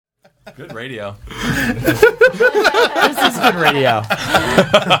Good radio. This is good radio.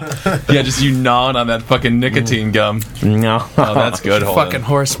 Yeah, just you gnawing on that fucking nicotine gum. No. Oh, that's good. Holden. Fucking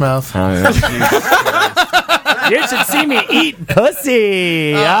horse mouth. You should see me eat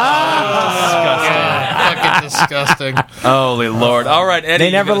pussy. Fucking disgusting. Holy Lord. All right, Eddie.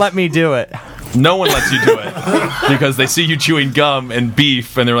 They never let me do it. No one lets you do it because they see you chewing gum and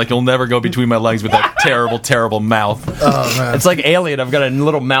beef, and they're like, "You'll never go between my legs with that terrible, terrible mouth." Oh man. It's like Alien. I've got a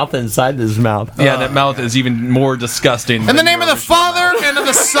little mouth inside this mouth. Yeah, that mouth is even more disgusting. In the name of the Father, and of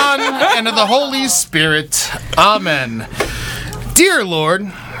the Son, and of the Holy Spirit. Amen. Dear Lord,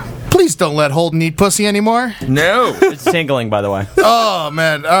 please don't let Holden eat pussy anymore. No. It's tingling, by the way. Oh,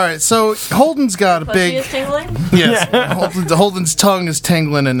 man. All right, so Holden's got a Pussy big... is tingling? Yes, Holden's tongue is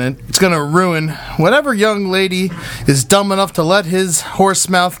tingling, and it's going to ruin whatever young lady is dumb enough to let his horse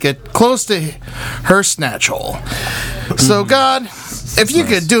mouth get close to her snatch hole. So, God, if you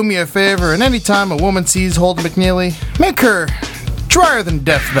could do me a favor, and any time a woman sees Holden McNeely, make her drier than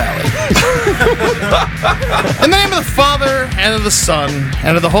Death Valley. In the name of the Father, and of the Son,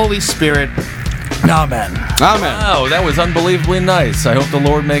 and of the Holy Spirit. Amen. Amen. Wow, that was unbelievably nice. I hope the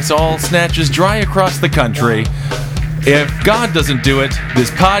Lord makes all snatches dry across the country. If God doesn't do it,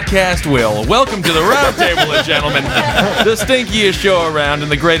 this podcast will. Welcome to the Round Table of Gentlemen, the stinkiest show around and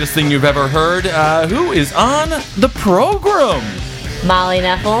the greatest thing you've ever heard. Who is on the program? Molly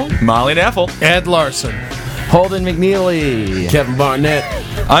Neffel. Molly Neffel. Ed Larson. Holden McNeely. Kevin Barnett.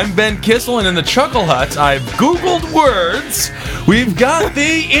 I'm Ben Kissel, and in the Chuckle Hut, I've Googled words. We've got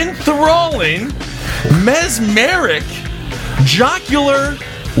the enthralling, mesmeric, jocular,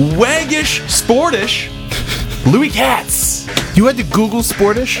 waggish, sportish, Louis Katz. You had to Google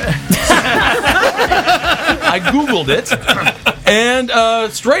sportish? I Googled it. And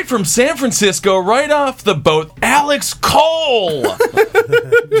straight from San Francisco, right off the boat, Alex Cole.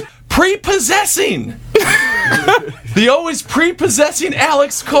 Prepossessing. The always prepossessing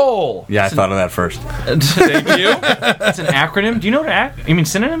Alex Cole. Yeah, I thought of that first. Thank you. It's an acronym. Do you know what you mean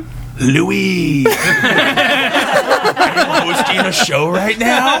synonym? Louis. Are you hosting a show right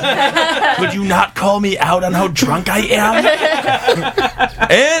now? Could you not call me out on how drunk I am?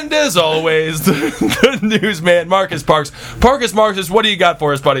 And as always, the newsman, Marcus Parks. Marcus, what do you got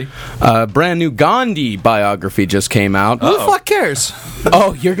for us, buddy? Brand new Gandhi biography just came out. Who the fuck cares?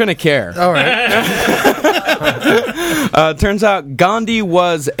 Oh, you're gonna care. All right. Turns out Gandhi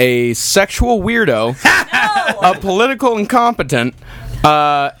was a sexual weirdo, a political incompetent,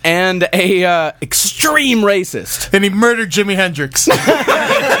 and a extreme racist. And he murdered Jimi Hendrix. He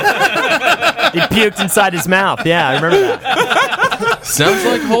puked inside his mouth. Yeah, I remember that. Sounds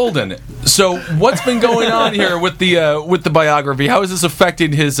like Holden. So, what's been going on here with the biography? How is this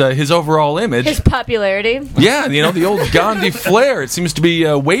affecting his overall image? His popularity. Yeah, the old Gandhi flair. It seems to be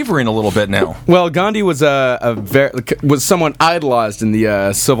wavering a little bit now. Well, Gandhi was was somewhat idolized in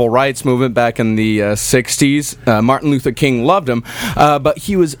the civil rights movement back in the 60s. Martin Luther King loved him, but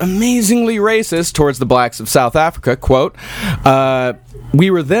he was amazingly racist towards the blacks of South Africa. Quote, we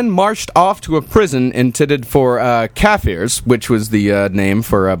were then marched off to a prison intended for Kafirs, which was the name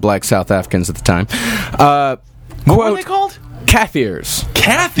for black South Africans at the time. What were they called? Kafirs.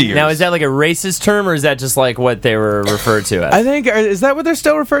 Kafirs. Now, is that like a racist term, or is that just like what they were referred to as? I think, is that what they're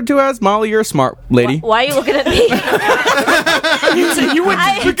still referred to as? Molly, you're a smart lady. Why are you looking at me? you went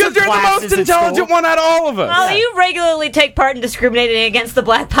Because you're the most intelligent one out of all of us. Molly, you regularly take part in discriminating against the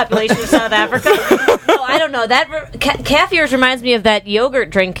black population of South Africa. Oh, I don't know. That Kafirs reminds me of that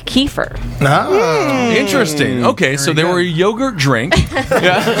yogurt drink, kefir. Interesting. Okay, so they were a yogurt drink.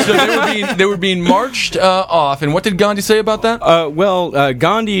 Yeah. So they were being marched off. And what did Gandhi say about that?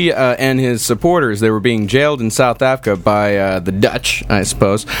 Gandhi and his supporters, they were being jailed in South Africa by the Dutch, I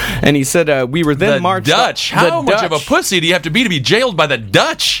suppose. And he said, we were then marched... Dutch? How much of a pussy do you have to be jailed by the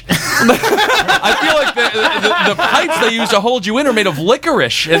Dutch? I feel like the pipes they use to hold you in are made of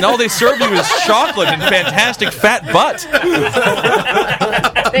licorice, and all they serve you is chocolate and fantastic fat butt.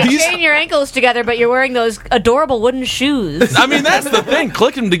 They chain your ankles together, but you're wearing those adorable wooden shoes. I mean, that's the thing.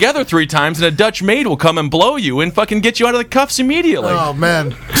 Click them together 3 times, and a Dutch maid will come and blow you and fucking get you out of the cuffs immediately. Oh,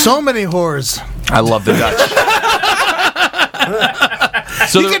 man. So many whores. I love the Dutch.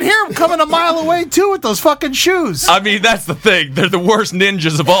 So you can hear them coming a mile away, too, with those fucking shoes. I mean, that's the thing. They're the worst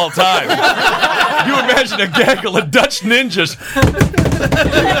ninjas of all time. You imagine a gaggle of Dutch ninjas.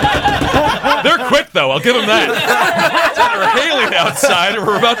 They're quick, though. I'll give them that. So they're hailing outside, and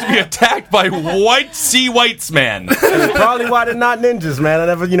we're about to be attacked by white sea whites man. That's probably why they're not ninjas, man. I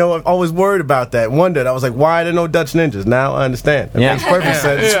never, I'm always worried about that. Wondered. I was like, why are there no Dutch ninjas? Now I understand. It makes perfect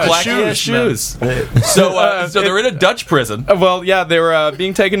sense. Black shoes. So they're in a Dutch prison. Well, yeah, they were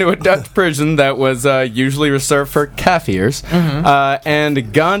being taken to a Dutch prison that was usually reserved for Kafirs.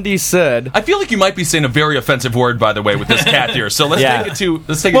 And Gandhi said... I feel like you might be saying a very offensive word, by the way, with this cat here. So let's take it to...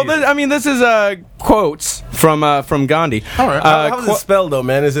 Let's take it easy. This is quotes from Gandhi. All right. How is it spelled, though,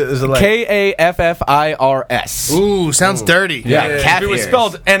 man? Is it like... Kafirs. Ooh, sounds dirty. Yeah. If it was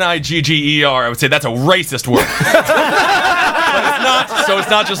spelled Nigger, I would say that's a racist word. But it's not, so it's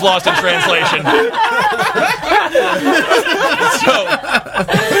not just lost in translation.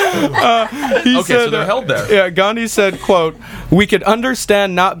 So they're held there. Yeah, Gandhi said, quote, "We could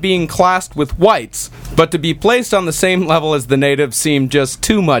understand not being classed with whites, but to be placed on the same level as the natives seemed just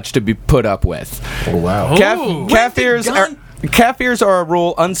too much to be put up with." Oh, wow. Kafirs are a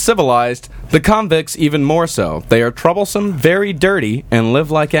rule uncivilized, the convicts even more so. They are troublesome, very dirty, and live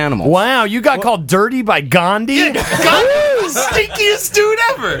like animals. Wow, you got called dirty by Gandhi? Gandhi's the stinkiest dude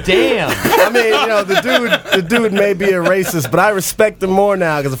ever. Damn. I mean, the dude may be a racist, but I respect him more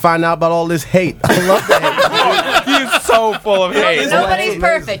now because I find out about all this hate. I love the hate. He is so full of hate. Nobody's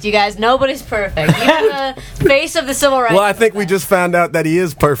perfect, you guys. Nobody's perfect. Even the face of the civil rights. Well, I think we just found out that he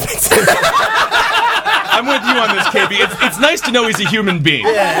is perfect. I'm with you on this, KB. It's nice to know he's a human being.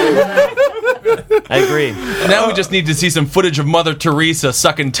 I agree. Now we just need to see some footage of Mother Teresa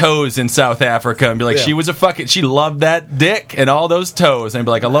sucking toes in South Africa and be like, she loved that dick and all those toes. And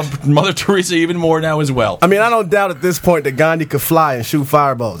be like, I love Mother Teresa even more now as well. I mean, I don't doubt at this point that Gandhi could fly and shoot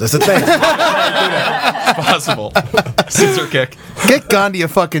fireballs. That's the thing. It's possible. Scissor kick. Get Gandhi a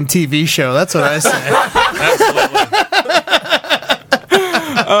fucking TV show. That's what I say. Absolutely.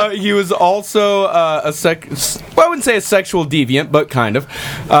 He was also I wouldn't say a sexual deviant, but kind of.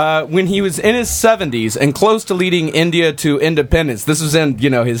 When he was in his 70s and close to leading India to independence, this was in,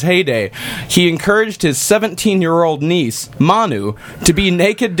 his heyday, he encouraged his 17-year-old niece, Manu, to be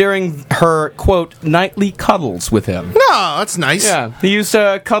naked during her, quote, nightly cuddles with him. No, that's nice. Yeah, he used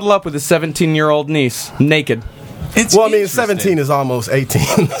to cuddle up with his 17-year-old niece, naked. Well, I mean, 17 is almost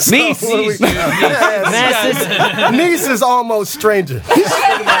 18. So Niece. Niece is almost stranger.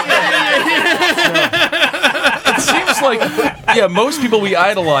 It seems like, most people we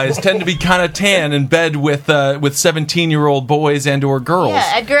idolize tend to be kind of tan in bed with 17-year-old boys and or girls. Yeah,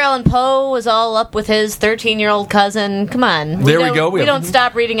 Edgar Allan Poe was all up with his 13-year-old cousin. Come on. There we go. We don't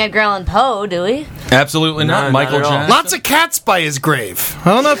stop reading Edgar Allan Poe, do we? Absolutely not. No, Michael not at all. Jackson. Lots of cats by his grave.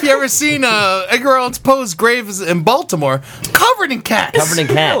 I don't know if you ever seen Edgar Allan Poe's grave is in Baltimore, covered in cats. Covered in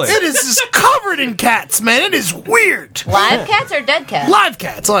cats. Really? It is just covered in cats, man. It is weird. Live cats or dead cats? Live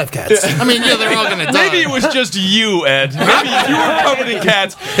cats. I mean, they're all gonna die. Maybe it was just you, Ed. Maybe you were covered in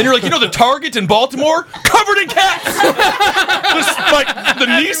cats, and you're like, the Target in Baltimore, covered in cats. The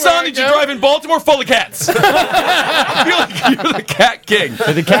Nissan that you drive in Baltimore, full of cats. I feel like you're the cat king.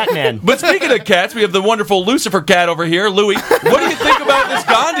 You're the cat man. But speaking of cats, we have the wonderful Lucifer cat over here, Louis. What do you think about this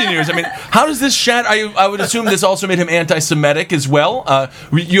Gandhi news? I mean, how does this I would assume this also made him anti-Semitic as well.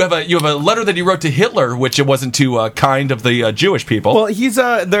 You have a letter that he wrote to Hitler, which it wasn't too kind of the Jewish people. Well,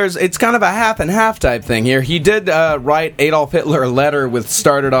 it's kind of a half and half type thing here. He did write Adolf Hitler a letter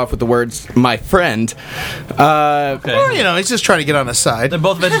started off with the words "my friend." Well, he's just trying to get on his side. They're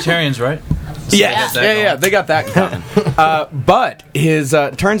both vegetarians, right? Yes, yeah, they got that common. But his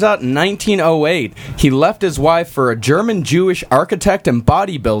turns out in 1908 he left his wife for a German Jewish architect and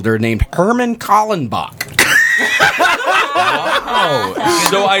bodybuilder named Hermann Kallenbach.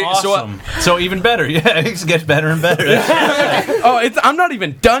 Awesome. So even better. Yeah, it gets better and better. I'm not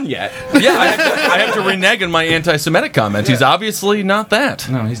even done yet. Yeah, I have to renege on my anti-Semitic comment. He's obviously not that.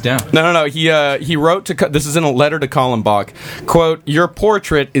 No, he's down. No. He wrote to. This is in a letter to Kallenbach. Quote: "Your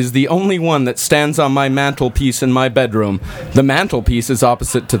portrait is the only one that stands on my mantelpiece in my bedroom. The mantelpiece is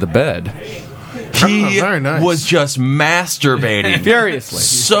opposite to the bed." He very nice. was just masturbating furiously,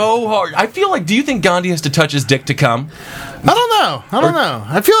 so hard. I feel like. Do you think Gandhi has to touch his dick to come? I don't know.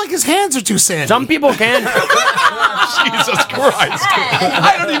 I feel like his hands are too sandy. Some people can. Jesus Christ!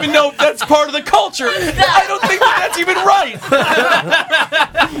 I don't even know if that's part of the culture. I don't think that's even right.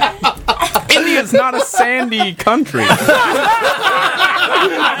 India's not a sandy country.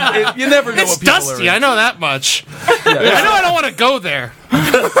 You never know. It's what people dusty. are. I know that much. I know I don't want to go there.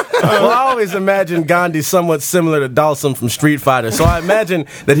 Well, I always imagine Gandhi somewhat similar to Dawson from Street Fighter, so I imagine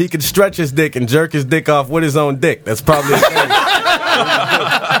that he could stretch his dick and jerk his dick off with his own dick. That's probably a thing.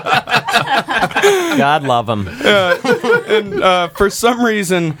 God love him. For some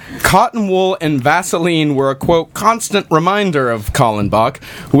reason, cotton wool and Vaseline were a, quote, constant reminder of Kallenbach,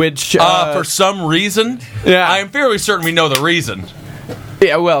 which... for some reason? Yeah. I am fairly certain we know the reason.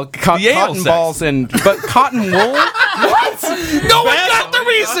 Yeah, well, The anal cotton sex. balls and... But cotton wool? What? No one got the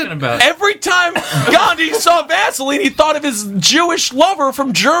reason! Every time Gandhi saw Vaseline, he thought of his Jewish lover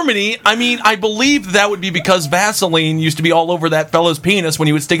from Germany. I mean, I believe that would be because Vaseline used to be all over that fellow's penis when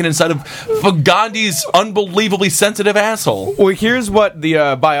he would stick it inside of Gandhi's unbelievably sensitive asshole. Well, here's what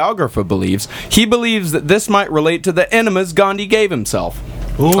the biographer believes. He believes that this might relate to the enemas Gandhi gave himself.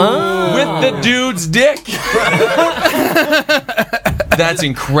 With the dude's dick. That's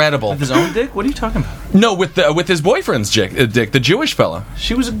incredible. With his own dick? What are you talking about? No, with his boyfriend's dick, the Jewish fella.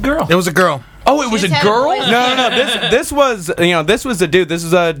 She was a girl. It was a girl. Oh, it was a She's had girl? a boy- No. This was a dude. This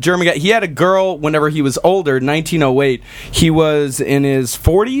is a German guy. He had a girl whenever he was older, 1908. He was in his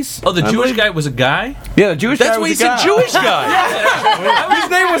 40s. Oh, the Jewish guy was a guy? Yeah, the Jewish That's guy what was he a said, guy. Jewish guy. His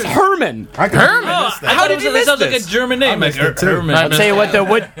name was Herman. How did you miss That sounds like this? a German name. Like Herman. I'll tell you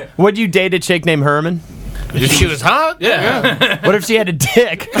what, would you date a chick named Herman? If she was hot? Yeah. What if she had a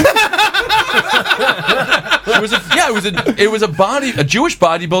dick? It was a Jewish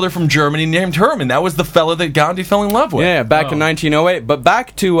bodybuilder from Germany named Herman. That was the fella that Gandhi fell in love with. Yeah, back in 1908. But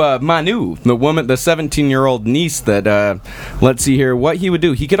back to Manu, the 17-year-old niece that, let's see here, what he would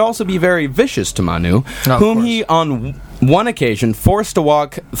do. He could also be very vicious to Manu, whom he, on one occasion, forced to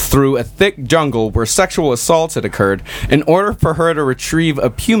walk through a thick jungle where sexual assaults had occurred in order for her to retrieve a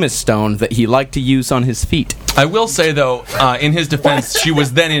pumice stone that he liked to use on his feet. I will say, though, in his defense, she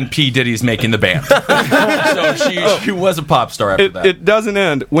was then in P. Diddy's Making the Band. So she was a pop star after that. It doesn't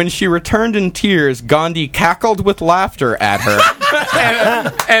end. When she returned in tears, Gandhi cackled with laughter at her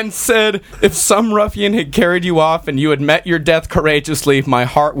and said, "If some ruffian had carried you off and you had met your death courageously, my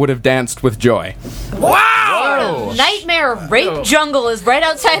heart would have danced with joy." Wow! Nightmare rape jungle is right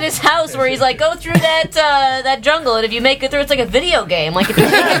outside his house, where he's like, go through that jungle, and if you make it through, it's like a video game. Like if you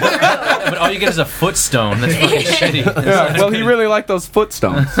make it through. But all you get is a footstone. That's fucking shitty. Yeah, well, he really liked those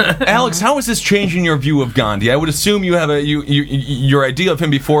footstones. Alex, how is this changing your view of Gandhi? I would assume you have your idea of him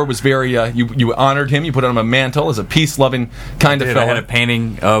before was very you honored him. You put on him a mantle as a peace-loving kind of I fellow. had a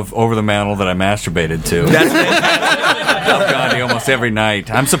painting of over the mantle that I masturbated to. That's fantastic. Of Gandhi almost every night.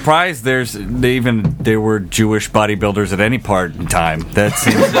 I'm surprised there were Jewish bodybuilders at any part in time. That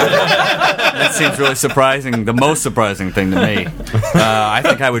seems really surprising. The most surprising thing to me. I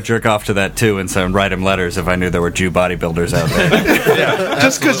think I would jerk off to that too, and so write him letters if I knew there were Jew bodybuilders out there.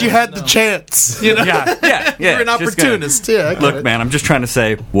 Just because you had the chance, you know? Yeah. You're an opportunist. Yeah, I get Look, it. man, I'm just trying to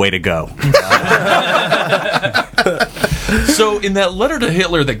say, way to go. So, in that letter to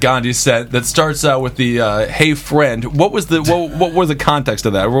Hitler that Gandhi sent, that starts out with the "Hey friend," what was the context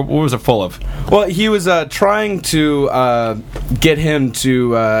of that? What was it full of? Well, he was trying to get him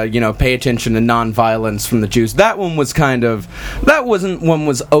to pay attention to nonviolence from the Jews. That one was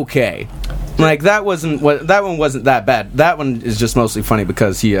was okay. Like that one wasn't that bad. That one is just mostly funny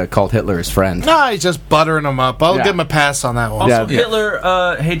because he called Hitler his friend. Nah, he's just buttering him up. I'll give him a pass on that one. Also,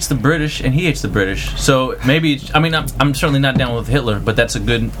 Hitler hates the British, and he hates the British. So maybe, I'm certainly not down with Hitler, but that's a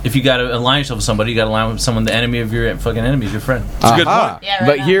good. If you got to align yourself with somebody, you got to align with someone. The enemy of your fucking enemy is your friend. It's a good point. Yeah, right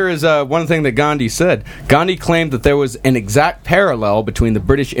But on. here is one thing that Gandhi said. Gandhi claimed that there was an exact parallel between the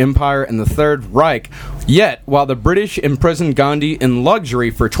British Empire and the Third Reich. Yet, while the British imprisoned Gandhi in luxury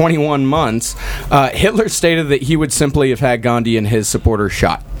for 21 months, Hitler stated that he would simply have had Gandhi and his supporters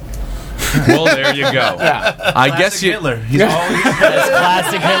shot. Well, there you go. I guess you. Hitler. He's always. That's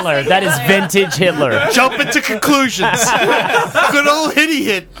classic Hitler. That is vintage Hitler. Jumping to conclusions. Good old hitty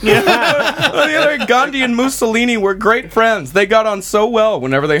hit. On the other hand, Gandhi and Mussolini were great friends. They got on so well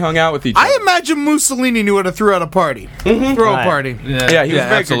whenever they hung out with each other. I imagine Mussolini knew how to throw out a party. Throw a Right. party. Yeah, he was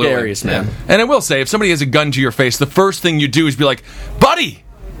very absolutely. gregarious, man. Yeah. And I will say, if somebody has a gun to your face, the first thing you do is be like, "Buddy,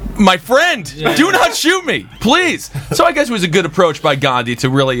 my friend, do not shoot me, please." So I guess it was a good approach by Gandhi to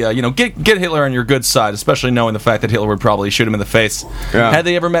really, get Hitler on your good side, especially knowing the fact that Hitler would probably shoot him in the face. Yeah. Had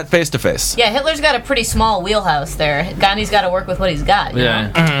they ever met face to face? Yeah, Hitler's got a pretty small wheelhouse there. Gandhi's got to work with what he's got. you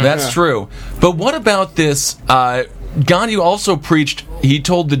know? That's true. But what about this? Gandhi also preached. He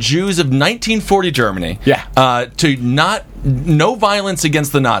told the Jews of 1940 Germany, to no violence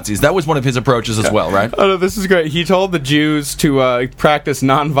against the Nazis. That was one of his approaches as well, right? Oh, no, this is great. He told the Jews to practice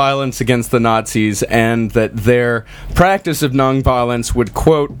nonviolence against the Nazis and that their practice of nonviolence would,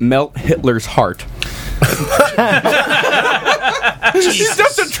 quote, melt Hitler's heart. He's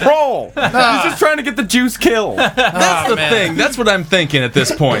just a troll. He's just trying to get the Jews killed. That's the thing. That's what I'm thinking at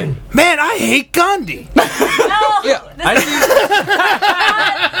this point. Man, I hate Gandhi. No,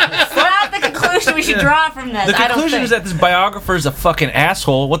 Not the conclusion we should draw from this. The conclusion is that this biographer is a fucking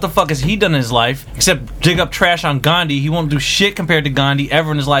asshole. What the fuck has he done in his life except dig up trash on Gandhi? He won't do shit compared to Gandhi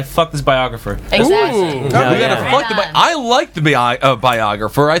ever in his life. Fuck this biographer. Exactly. I like the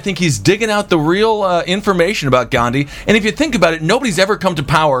biographer. I think he's digging out the real information about Gandhi. And if you think about it, nobody's ever come to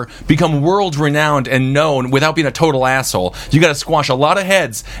power, become world renowned and known without being a total asshole. You got to squash a lot of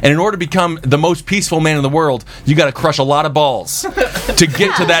heads, and in order to become the most peaceful man in the world, you got to crush a lot of balls to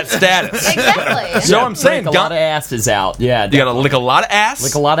get to that status. Exactly. So I'm saying, a lot of asses out. Yeah, you got to lick a lot of ass.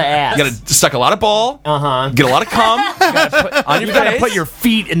 lick a lot of ass. You got to suck a lot of ball. Get a lot of cum on your You gotta face. put your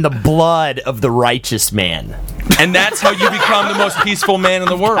feet in the blood of the righteous man. And that's how you become the most peaceful man in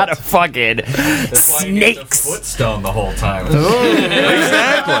the world. Gotta fucking That's why he needs a snakes. footstone the whole time.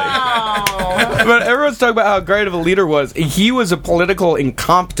 Exactly. But everyone's talking about how great of a leader was. He was a political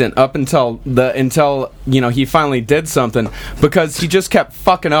incompetent up until he finally did something, because he just kept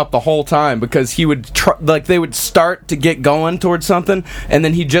fucking up the whole time, because he would they would start to get going towards something, and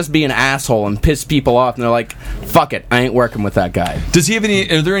then he'd just be an asshole and piss people off, and they're like, fuck it, I ain't working with that guy. Does he have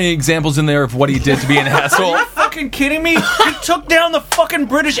are there any examples in there of what he did to be an asshole? Are you fucking kidding me? He took down the fucking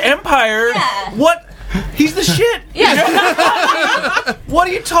British Empire. Yeah. What? He's the shit. Yeah. What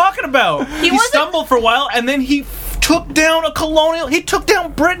are you talking about? He stumbled for a while, and then he took down a colonial. He took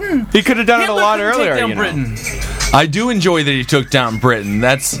down Britain. He could have done it a Hitler lot couldn't earlier. Take down you know. Britain. I do enjoy that he took down Britain.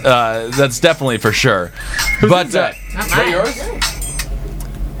 That's definitely for sure. But Is that yours?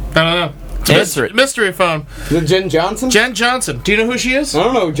 I don't know. Answer it. Mystery phone. Is it Jen Johnson? Jen Johnson. Do you know who she is? I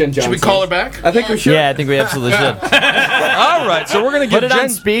don't know who Jen Johnson. Should we call her back? I think we should. Yeah, I think we absolutely should. all right, so we're gonna Put give it on Jen.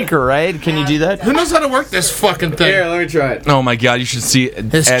 speaker, right? Can you do that? Who knows how to work this fucking thing? Here, let me try it. Oh my God, you should see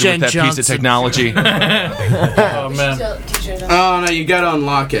Ed with Jen that piece Johnson. of technology. Oh man. Oh, no, you gotta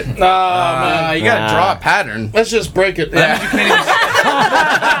unlock it. You gotta draw a pattern. Let's just break it.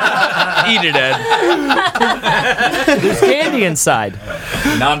 Eat it, Ed. There's candy inside.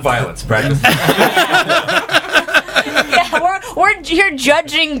 Non-violence practice. Yeah, we're here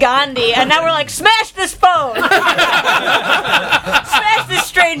judging Gandhi, and now we're like, smash this phone! Smash this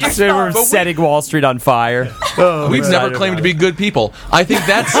stranger's So we're phone! setting Wall Street on fire. We've never claimed to be good people. I think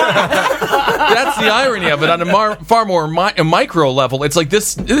that's the irony of it. On a far more micro level, it's like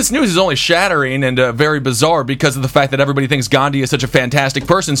this news is only shattering and very bizarre because of the fact that everybody thinks Gandhi is such a fantastic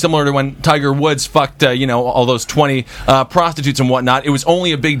person, similar to when Tiger Woods fucked all those 20 prostitutes and whatnot. It was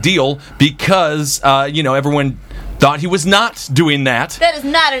only a big deal because everyone thought he was not doing that. That is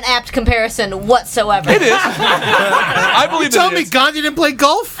not an apt comparison whatsoever. It is. I believe that Tell it me is. Gandhi didn't play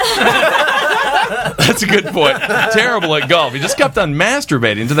golf? That's a good point. Terrible at golf. He just kept on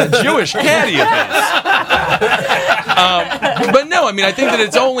masturbating to that Jewish caddy of his. But no, I mean, I think that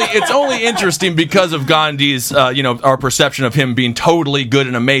it's only interesting because of Gandhi's, our perception of him being totally good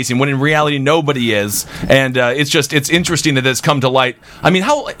and amazing, when in reality nobody is. And it's interesting that it's come to light. I mean,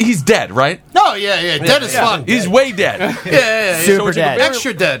 he's dead, right? Oh, yeah. Dead as fuck. He's way dead. Yeah. Super dead.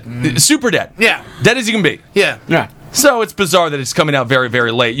 Extra dead. Super dead. Yeah. Dead as he can be. Yeah. Yeah. So it's bizarre that it's coming out very,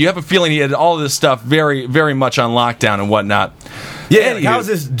 very late. You have a feeling he had all of this stuff very, very much on lockdown and whatnot. Yeah, Anywho. how is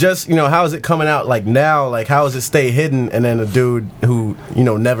this just, how is it coming out like now? Like, how does it stay hidden? And then a dude who,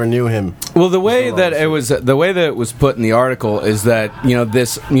 never knew him. Well, the way that it was put in the article is that,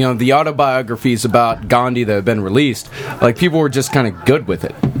 the autobiographies about Gandhi that have been released, like, people were just kind of good with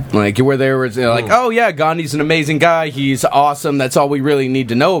it. Like, where they were like, oh yeah, Gandhi's an amazing guy, he's awesome, that's all we really need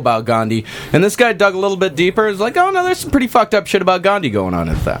to know about Gandhi. And this guy dug a little bit deeper, is like, oh no, there's some pretty fucked up shit about Gandhi going on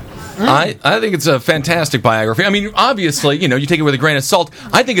at that. I think it's a fantastic biography. I mean, obviously, you take it with a grain of salt.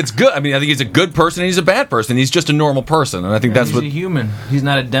 I think it's good. I mean, I think he's a good person and he's a bad person. He's just a normal person, and I think that's He's a human. He's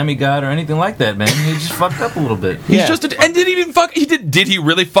not a demigod or anything like that, man. He just fucked up a little bit. He's just and did he even fuck? Did he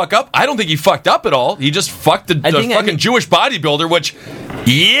really fuck up? I don't think he fucked up at all. He just fucked the fucking Jewish bodybuilder, which,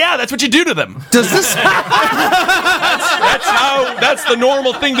 yeah, that's what you do to them. Does this... That's the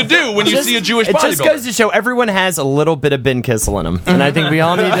normal thing to do when you see a Jewish bodybuilder. It just goes to show everyone has a little bit of Ben Kissel in them, and I think we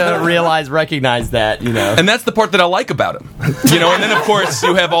all need to recognize that. And that's the part that I like about him. And then of course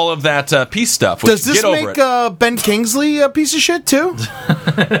you have all of that peace stuff. Which, Does this make Ben Kingsley a piece of shit too?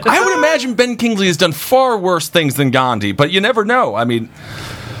 I would imagine Ben Kingsley has done far worse things than Gandhi, but you never know. I mean,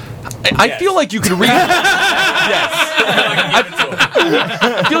 I feel like you could read. Yes.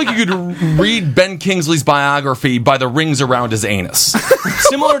 I feel like you could read Ben Kingsley's biography by the rings around his anus.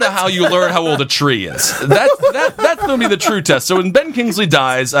 Similar to how you learn how old a tree is. That's going to be the true test. So when Ben Kingsley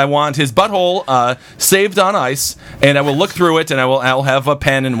dies, I want his butthole saved on ice, and I will look through it, and I'll have a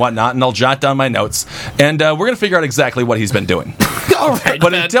pen and whatnot, and I'll jot down my notes, and we're going to figure out exactly what he's been doing. All right,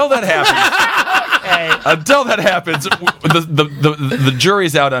 but until that happens... Until that happens, the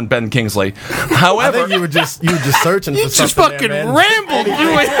jury's out on Ben Kingsley. I However, think you were just searching for You just something fucking there, man. rambled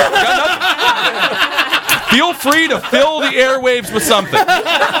through it. feel free to fill the airwaves with something.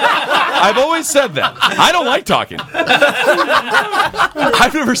 I've always said that. I don't like talking.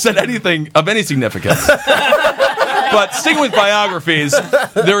 I've never said anything of any significance. But sticking with biographies,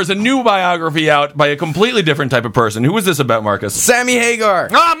 there is a new biography out by a completely different type of person. Who was this about, Marcus? Sammy Hagar.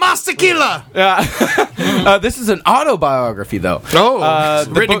 Masakila! This is an autobiography, though. Oh,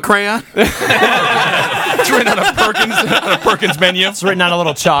 written in crayon. It's written on a Perkins menu. It's written on a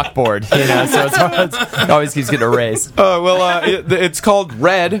little chalkboard, so it always keeps getting erased. It's called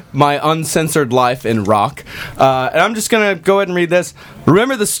Red, My Uncensored Life in Rock. And I'm just going to go ahead and read this.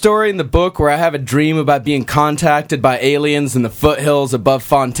 Remember the story in the book where I have a dream about being contacted by aliens in the foothills above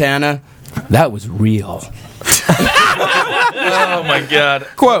Fontana? That was real. Oh, my God.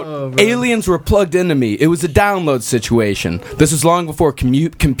 Quote, aliens were plugged into me. It was a download situation. This was long before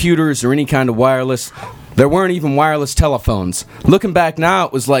computers or any kind of wireless. There weren't even wireless telephones. Looking back now,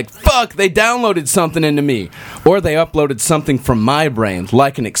 it was like, fuck, they downloaded something into me. Or they uploaded something from my brain,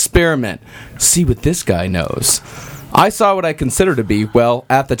 like an experiment. See what this guy knows. I saw what I considered to be, well,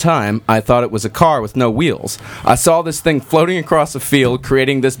 at the time, I thought it was a car with no wheels. I saw this thing floating across a field,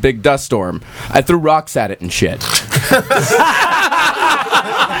 creating this big dust storm. I threw rocks at it and shit.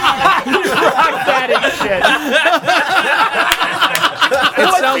 It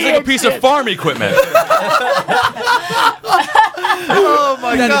sounds like a piece of farm equipment. Oh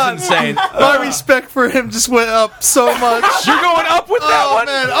my God. That is insane. My respect for him just went up so much. You're going up with that Oh one?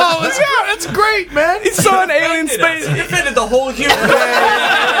 man! Oh, it's great, man. He saw an alien space. defended the whole human.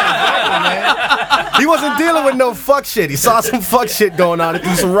 He wasn't dealing with no fuck shit. He saw some fuck shit going on and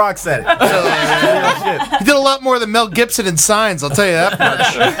threw some rocks at it. He did a lot more than Mel Gibson in Signs. I'll tell you that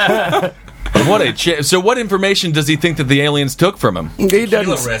much. What a so what information does he think that the aliens took from him? He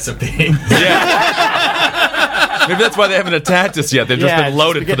doesn't. recipe. Maybe that's why they haven't attacked us yet. They've just been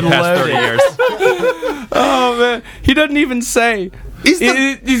loaded for the past 30 years. Oh, man. He doesn't even say.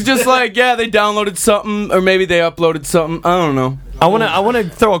 He's just like, yeah, they downloaded something, or maybe they uploaded something. I don't know. I want to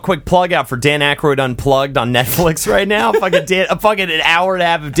throw a quick plug out for Dan Aykroyd Unplugged on Netflix right now. fucking an hour and a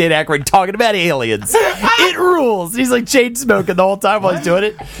half of Dan Aykroyd talking about aliens. It rules. He's like chain smoking the whole time while he's doing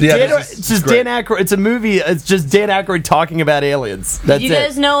it. Yeah, it's just Dan Aykroyd. It's a movie. It's just Dan Aykroyd talking about aliens. That's You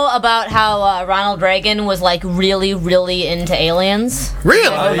guys know about how Ronald Reagan was like really, really into aliens?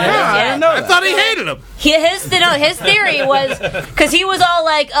 Really? I didn't know I thought he hated him. His theory was because he was all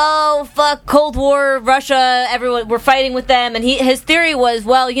like, "Oh fuck, Cold War, Russia, everyone, we're fighting with them," and his theory was,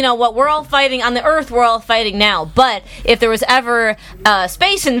 well, you know what, we're all fighting on the Earth, we're all fighting now, but if there was ever a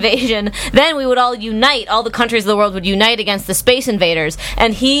space invasion, then we would all unite. All the countries of the world would unite against the space invaders.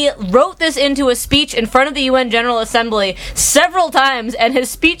 And he wrote this into a speech in front of the UN General Assembly several times, and his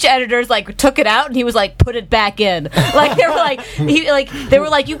speech editors like took it out, and he was like, "Put it back in." Like they were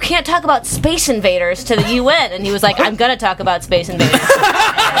like, "You can't talk about space invaders to the UN," and he was like, "I'm gonna talk about space invaders."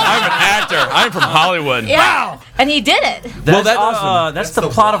 I'm an actor. I'm from Hollywood. Yeah. Wow. And he did it. That's awesome. That's the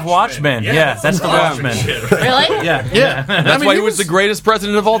plot of Watchmen. Yeah, that's the Watchmen. Really? Yeah. That's why he was the greatest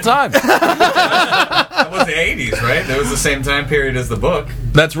president of all time. That was the 80s, right? That was the same time period as the book.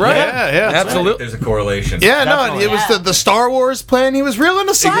 That's right. Yeah, absolutely. There's a correlation. Yeah, no, it was the Star Wars plan. He was real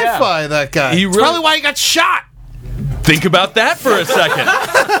into sci-fi, that guy. He That's really- probably why he got shot. Think about that for a second.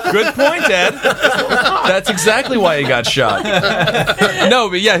 Good point, Ed. That's exactly why he got shot.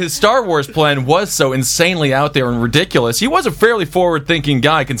 No, but yeah, his Star Wars plan was so insanely out there and ridiculous. He was a fairly forward-thinking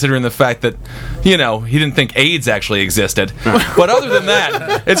guy, considering the fact that, he didn't think AIDS actually existed. But other than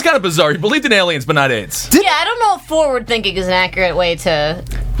that, it's kind of bizarre. He believed in aliens, but not AIDS. Yeah, I don't know if forward thinking is an accurate way to.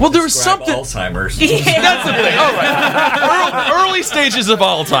 Well, there was Describe something. Alzheimer's. That's the thing. All right. Early stages of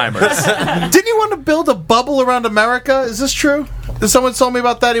Alzheimer's. Didn't he want to build a bubble around America? Is this true? Someone told me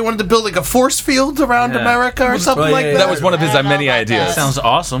about that. He wanted to build like a force field around America or something like that. That was one of his many ideas. Sounds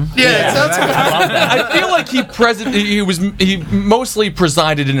awesome. Yeah, it sounds good. I feel like he mostly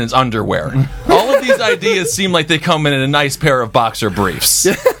presided in his underwear. All of these ideas seem like they come in a nice pair of boxer briefs.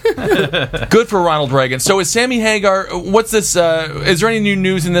 Good for Ronald Reagan. So is Sammy Hagar, what's this, is there any new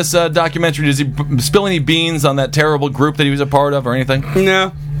news in this documentary? Does he spill any beans on that terrible group that he was a part of or anything?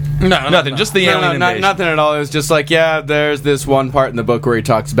 No. Nothing. Just the alien invasion. Nothing at all. It was just like, yeah, there's this one part in the book where he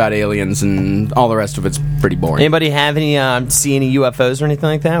talks about aliens, and all the rest of it's pretty boring. Anybody have any see any UFOs or anything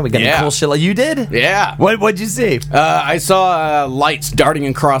like that? We got any cool shit like you did? Yeah. What'd you see? I saw lights darting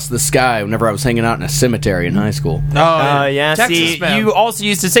across the sky whenever I was hanging out in a cemetery in high school. Oh, yeah. Texas, See, man. you also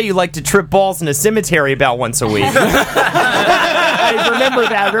used to say you like to trip balls in a cemetery about once a week. I remember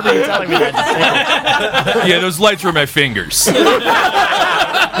that. I remember you telling me that. Yeah, those lights were my fingers.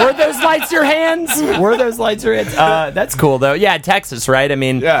 Were those lights your hands? Were those lights your hands? That's cool, though. Yeah, Texas, right? I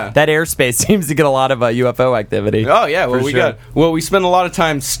mean, that airspace seems to get a lot of UFO activity. Oh, yeah. Well, For we spend a lot of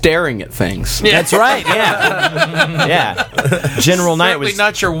time staring at things. Yeah. That's right, yeah. Yeah. General Knight Certainly was...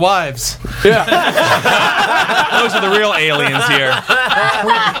 not your wives. Those are the real aliens here.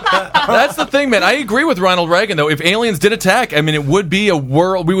 That's the thing, man. I agree with Ronald Reagan, though. If aliens did attack, I mean, it would be a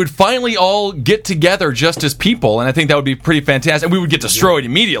world. We would finally all get together just as people, and I think that would be pretty fantastic. And we would get destroyed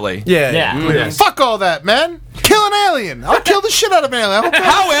immediately. Yeah. Fuck all that, man. Kill an alien. I'll kill the shit out of an alien.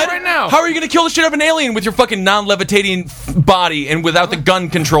 How, Ed? Right now. How are you going to kill the shit out of an alien with your fucking non-levitating body and without the gun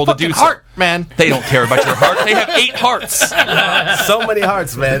control to do so? Heart, man. They don't care about your heart. They have 8 hearts. So many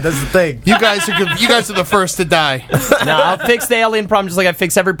hearts, man. That's the thing. You guys are the first to die. No, I'll fix the alien problem just like I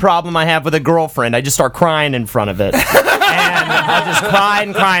fix every problem I have with a girlfriend. I just start crying in front of it. And I'll just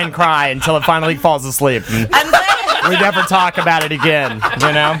cry until it finally falls asleep. And we never talk about it again,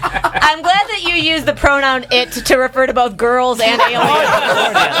 you know? I'm glad that you use the pronoun it to refer to both girls and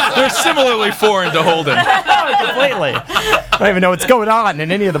aliens. They're similarly foreign to Holden. Completely. I don't even know what's going on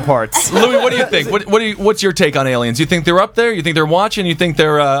in any of the parts. Louis, what do you think? What's your take on aliens? You think they're up there? You think they're watching? You think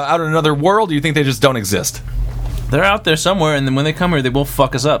they're out in another world? Or you think they just don't exist? They're out there somewhere, and then when they come here, they will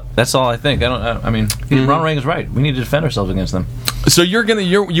fuck us up. That's all I think. I mean, Ronald Reagan's right. We need to defend ourselves against them. So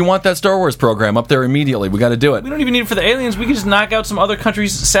you want that Star Wars program up there immediately? We got to do it. We don't even need it for the aliens. We can just knock out some other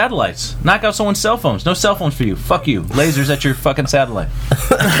country's satellites. Knock out someone's cell phones. No cell phones for you. Fuck you. Lasers at your fucking satellite.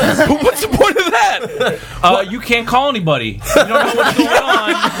 What's the point of that? You can't call anybody. You don't know what's going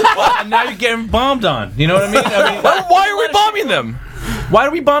on. And now you're getting bombed on. You know what I mean? Why are we bombing them? Why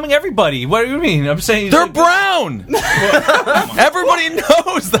are we bombing everybody? What do you mean? I'm saying they're brown. Everybody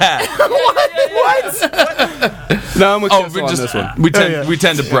knows that. What? No, I'm with on this one. We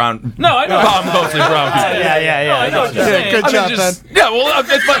tend to brown. No, I know. Bomb mostly brown people. Yeah. I know what you're saying. Good job, man. Yeah, well,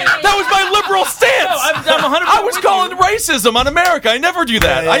 that was my liberal stance. No, I'm 100%. I was calling racism on America. I never do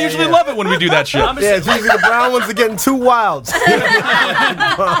that. I usually love it when we do that shit. Yeah, it's usually the brown ones are getting too wild.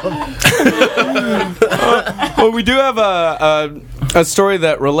 Well, we do have a story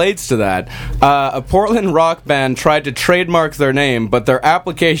that relates to that. A Portland rock band tried to trademark their name, but their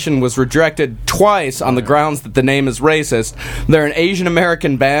application was rejected twice on the grounds that the name is racist. They're an Asian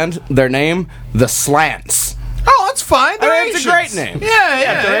American band. Their name, The Slants. Oh, that's fine. It's a great name.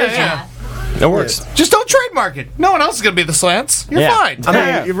 Yeah. It works. Just don't trademark it. No one else is gonna be the Slants. You're fine.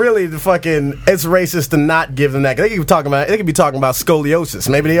 I mean, really, it's racist to not give them that. They could be talking about scoliosis.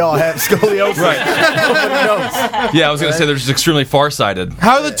 Maybe they all have scoliosis. Right. Nobody knows. Yeah, I was going to say they're just extremely farsighted.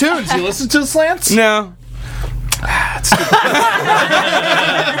 How are the tunes? You listen to the Slants? No. I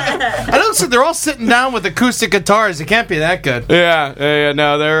don't see. They're all sitting down with acoustic guitars. It can't be that good. Yeah.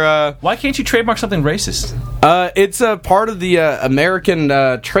 No, they're. Why can't you trademark something racist? It's a part of the American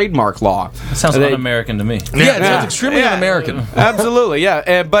trademark law. That sounds un-American to me. Yeah, it sounds extremely un-American. Absolutely,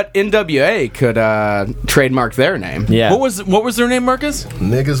 yeah. But NWA could trademark their name. Yeah. What was their name, Marcus?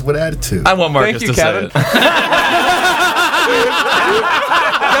 Niggas with attitude. I want Marcus Thank you, to Kevin. say it.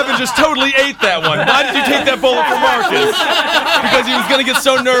 Kevin just totally ate that one. Why did you take that bullet for Marcus? Because he was going to get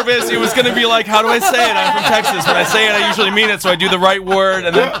so nervous. He was going to be like, how do I say it? I'm from Texas. When I say it, I usually mean it, so I do the right word,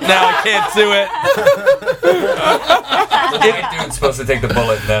 and then now I can't do it. White dude's supposed to take the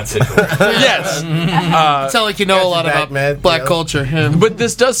bullet in that situation. Yes. It's not like you know a lot about black culture. Yeah. But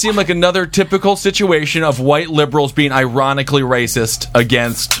this does seem like another typical situation of white liberals being ironically racist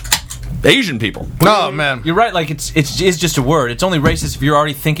against Asian people. Oh, man. You're right. Like it's just a word. It's only racist if you're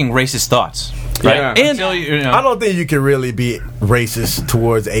already thinking racist thoughts. Right? Yeah. And I don't think you can really be racist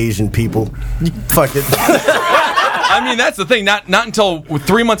towards Asian people. Fuck it. I mean, that's the thing. Not until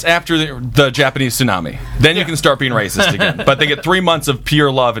 3 months after the Japanese tsunamis. Then you can start being racist again. But they get 3 months of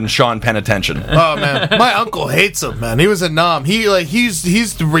pure love and Sean Penn attention. Oh, man. My uncle hates him, man. He was a nom.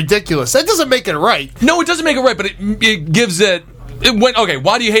 He's ridiculous. That doesn't make it right. No, it doesn't make it right, but it gives it... okay,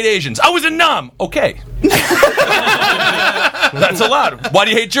 why do you hate Asians? I was a nom. Okay. That's allowed. Why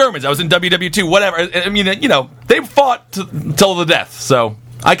do you hate Germans? I was in WW2, whatever. I mean, they fought till the death, so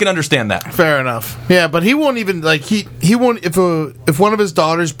I can understand that. Fair enough. Yeah, but he won't even, he won't, if one of his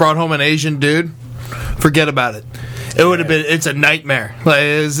daughters brought home an Asian dude, forget about it. it would have been. It's a nightmare. Like,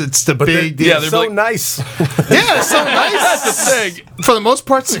 it's the big deal. yeah, they're so like- nice. Yeah, it's so nice. That's the thing. For the most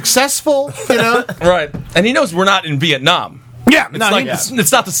part, successful. You know. Right. And he knows we're not in Vietnam. Yeah.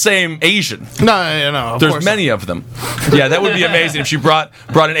 It's not the same Asian. No. Of There's course many of them. Yeah, that would be amazing if she brought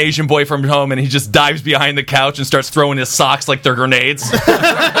an Asian boy from home and he just dives behind the couch and starts throwing his socks like they're grenades.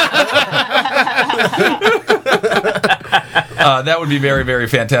 That would be very, very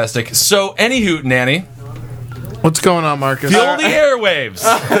fantastic. So, anywho, Nanny, What's going on, Marcus? fill the airwaves.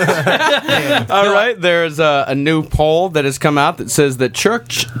 All right, there's a new poll that has come out that says that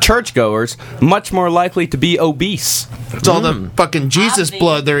churchgoers much more likely to be obese. It's all the fucking Jesus Obvi.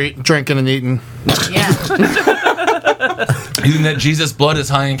 blood they're drinking and eating. Yeah. You think that Jesus' blood is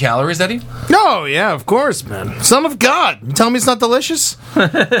high in calories, Eddie? Oh, yeah, of course, man. Son of God. You tell me it's not delicious?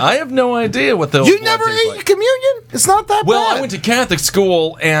 I have no idea what the You blood never tastes ate like. communion? It's not that Well, bad. I went to Catholic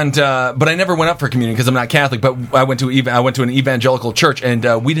school, and but I never went up for communion because I'm not Catholic. But I went to an evangelical church,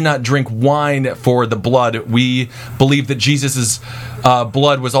 and we did not drink wine for the blood. We believed that Jesus'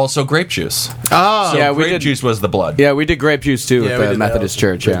 blood was also grape juice. Oh, So Yeah, we grape did- juice was the blood. Yeah, we did grape juice too Yeah, at we the did Methodist that.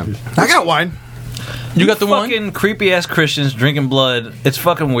 Church. Yeah. I got wine. You got the wine? Fucking creepy ass Christians drinking blood. It's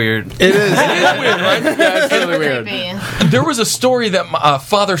fucking weird. It is. That's really weird. Creepy. There was a story that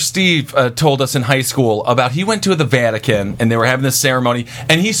Father Steve told us in high school about. He went to the Vatican and they were having this ceremony,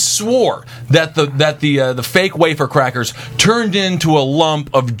 and he swore that the fake wafer crackers turned into a lump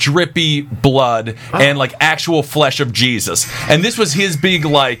of drippy blood and like actual flesh of Jesus. And this was his big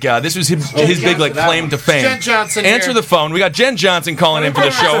his big claim to fame. Jen Johnson Answer here. the phone. We got Jen Johnson calling in for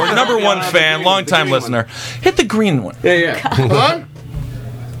the show. Our number one fan, long-time listener. Hit the green one. Yeah. Hold on.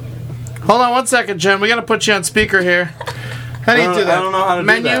 Hold on 1 second, Jen. We got to put you on speaker here. How do you do that? I don't know how to do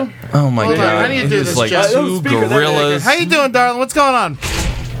Menu? that. Oh my Hold on, god! how do you do It's this, like Jess? two Speaker, there. gorillas. How you doing, darling? What's going on?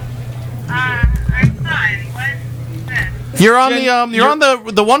 I'm fine. What's this? You're on Jen, you're on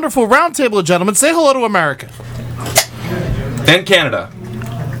the wonderful roundtable of gentlemen. Say hello to America. And Canada.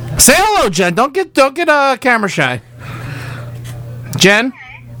 Say hello, Jen. Don't get camera shy. Jen.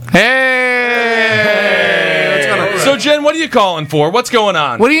 Hey. What's going on? So Jen, what are you calling for? What's going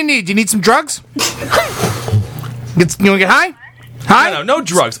on? What do you need? Do you need some drugs? You want to get high? High? No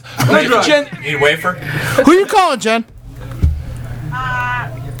drugs. Jen, Need a wafer? Who are you calling, Jen?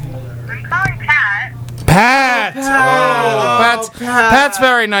 I'm calling Pat. Pat. Pat's a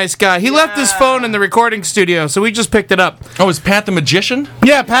very nice guy. He left his phone in the recording studio, so we just picked it up. oh, is Pat the magician?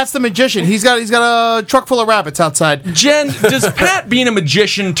 Yeah, Pat's the magician. He's got a truck full of rabbits outside. Jen, does Pat being a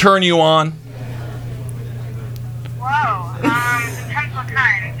magician turn you on? Whoa. Depends what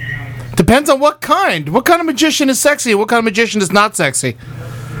kind. Depends on what kind. What kind of magician is sexy and what kind of magician is not sexy?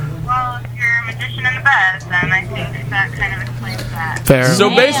 Well, if you're a magician in the bed, then I think that kind of explains that. Fair. So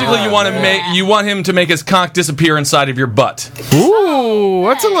basically, you want him to make his cock disappear inside of your butt. Ooh,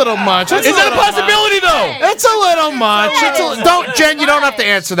 that's a little much. Is that a possibility, though? That's a little much. Don't, Jen. You don't have to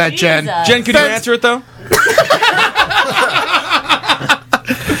answer that, Jen. Jesus. Jen, can you answer it though?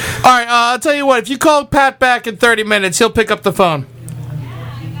 All right, I'll tell you what. If you call Pat back in 30 minutes, he'll pick up the phone.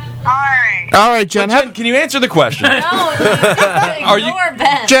 Alright. All right, Jen. Jen, can you answer the question? No, Are you- ignore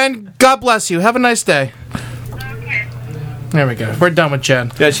Ben. Jen, God bless you. Have a nice day. Okay. There we go. We're done with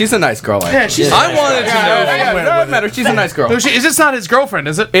Jen. Yeah, she's a nice girl. Yeah, she's. I wanted to know. No, it matters. She's a nice girl. Is this not his girlfriend?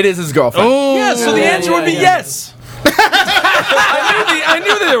 Is it? It is his girlfriend. Oh, Yeah, so the answer would be yes. I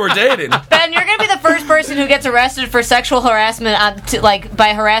knew that they were dating. Ben, you're gonna be the first person who gets arrested for sexual harassment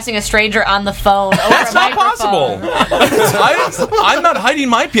by harassing a stranger on the phone. Over That's a not microphone. possible. I'm not hiding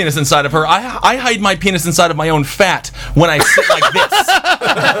my penis inside of her. I hide my penis inside of my own fat when I sit like this.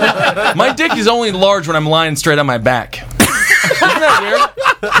 My dick is only large when I'm lying straight on my back. Isn't that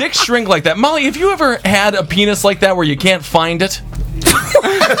weird? Dicks shrink like that. Molly, have you ever had a penis like that where you can't find it?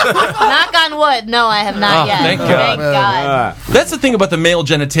 Knock on wood. No, I have not Oh, yet. thank God. Thank God. That's the thing about the male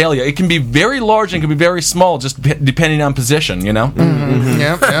genitalia. It can be very large and it can be very small, just depending on position, you know?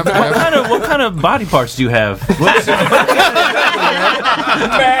 Yep. What kind of body parts do you have?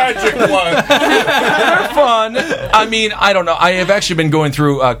 Magic one. They're fun. I mean, I don't know. I have actually been going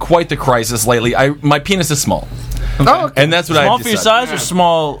through quite the crisis lately. My penis is small. Oh, okay. And that's what Small I've for your decided. size or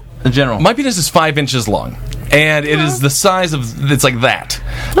small in general? My penis is 5 inches long. And it is the size of, it's like that.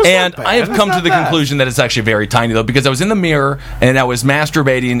 And I have come to the conclusion that it's actually very tiny, though, because I was in the mirror and I was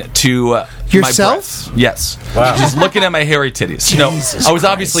masturbating to Yourself? my breasts. Yes. Wow. Just looking at my hairy titties. No, I was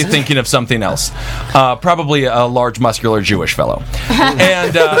obviously thinking of something else. Probably a large, muscular Jewish fellow.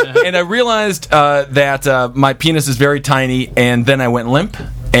 And I realized that my penis is very tiny, and then I went limp,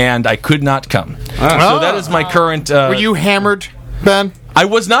 and I could not come. So that is my current... Were you hammered, Ben? I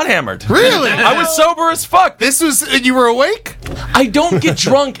was not hammered. Really? I was sober as fuck. You were awake? I don't get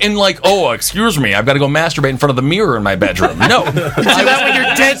drunk and like, oh, excuse me, I've got to go masturbate in front of the mirror in my bedroom. No. Do that when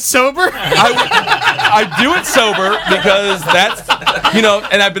you're dead sober? I do it sober because that's,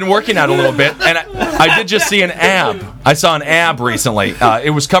 and I've been working out a little bit, and I did just see an ab. I saw an ab recently.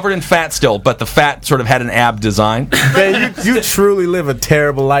 It was covered in fat still, but the fat sort of had an ab design. Man, you truly live a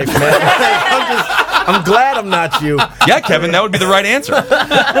terrible life, man. I'm glad I'm not you. Yeah, Kevin, that would be the right answer.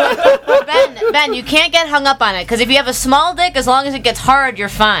 Ben, you can't get hung up on it, because if you have a small dick, as long as it gets hard, you're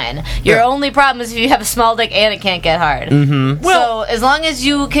fine. Your only problem is if you have a small dick and it can't get hard. Mm-hmm. So as long as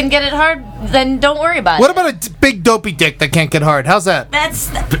you can get it hard, then don't worry about it. What about a big dopey dick that can't get hard? How's that? That's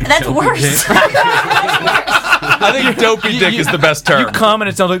worse. I think dopey dick is the best term. You come and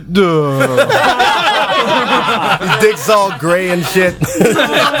it sounds like, duh. His dick's all gray and shit.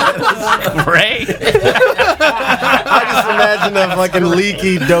 Gray? I just imagine a fucking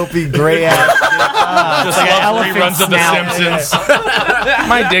leaky, dopey, gray ass. Just like reruns of The Simpsons.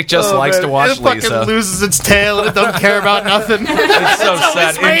 My dick just likes to watch It fucking Lisa. loses its tail and it don't care about nothing. It's so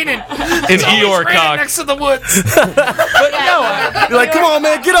sad. It's raining. In Eeyore cock. Next to the woods. But no, You're like, come on,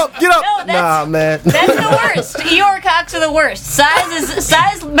 man, get up. No, Nah, man. That's the worst. Eeyore cocks are the worst.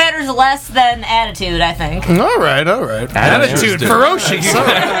 Size matters less than attitude, I think. All right. Attitude, ferocious.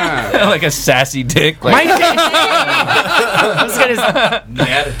 Like a sassy dick. Like,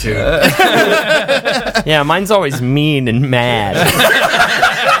 Attitude. Yeah, mine's always mean and mad.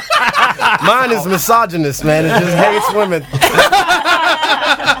 Mine is misogynist, man. It just hates women.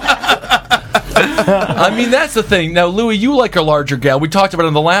 I mean, that's the thing. Now, Louis, you like a larger gal. We talked about it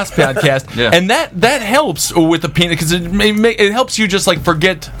in the last podcast. Yeah. And that helps with the penis, because it helps you just, like,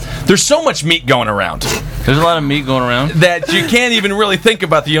 forget. There's so much meat going around. there's a lot of meat going around. That you can't even really think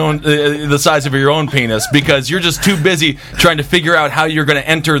about the size of your own penis, because you're just too busy trying to figure out how you're going to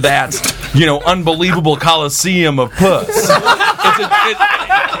enter that, unbelievable coliseum of puss.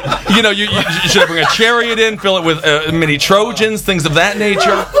 You should bring a chariot in, fill it with mini Trojans, things of that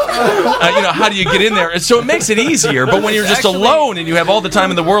nature. How do you get in there? So it makes it easier. But when you're just alone and you have all the time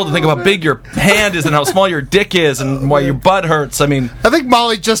in the world to think about how big your hand is and how small your dick is and why your butt hurts, I think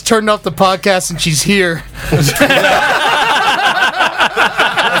Molly just turned off the podcast and she's here. That's a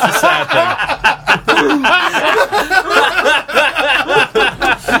sad thing.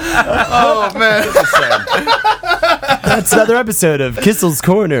 Oh, man. That's sad. That's another episode of Kissel's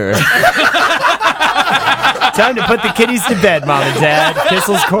Corner. Time to put the kiddies to bed, Mom and Dad.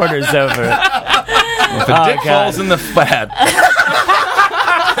 Kissel's Corner's over. If a dick falls in the fat,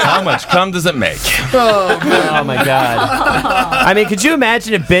 how much cum does it make? Oh, man. Oh, my God. Could you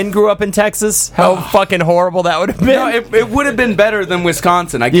imagine if Ben grew up in Texas? How fucking horrible that would have been. No, it would have been better than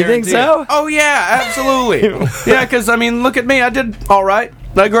Wisconsin, I You guarantee think so? it. Oh, yeah, absolutely. Yeah, because, look at me. I did all right.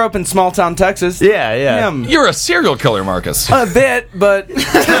 I grew up in small-town Texas. Yeah. You're a serial killer, Marcus. A bit, but... He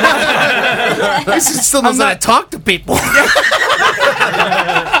still knows how to talk to people.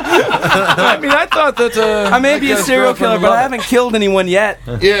 I thought that... I may be a serial killer, but I haven't killed anyone yet.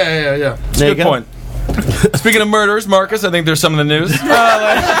 Yeah. That's a good point. Speaking of murders, Marcus, I think there's some in the news.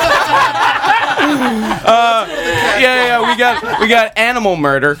 We got animal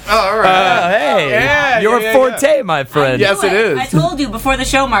murder. Oh, all right. Hey, your forte, my friend. Yes, it is. I told you before the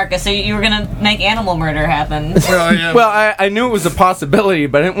show, Marcus, so you were going to make animal murder happen. Well, I knew it was a possibility,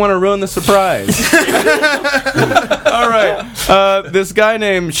 but I didn't want to ruin the surprise. All right. This guy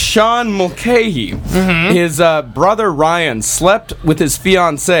named Sean Mulcahy, his brother Ryan slept with his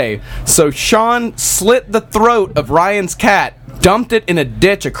fiancée, so Sean slit the throat of Ryan's cat, dumped it in a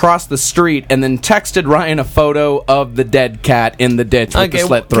ditch across the street, and then texted Ryan a photo of the dead cat in the ditch with the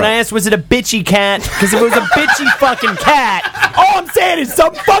slit throat. Can I ask, was it a bitchy cat? Because if it was a bitchy fucking cat, all I'm saying is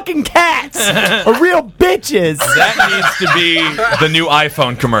some fucking cats are real bitches. That needs to be the new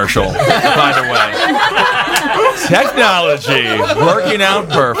iPhone commercial, by the way. Technology working out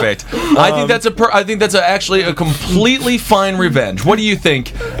perfect. I think that's actually a completely fine revenge. What do you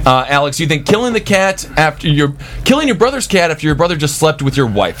think, Alex? Do you think killing your brother's cat after your brother just slept with your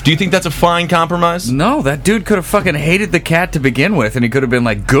wife? Do you think that's a fine compromise? No, that dude could have fucking hated the cat to begin with, and he could have been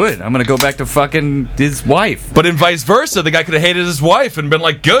like, good, I'm gonna go back to fucking his wife. But in vice versa, the guy could have hated his wife and been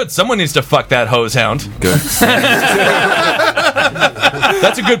like, good, someone needs to fuck that hose hound. Good.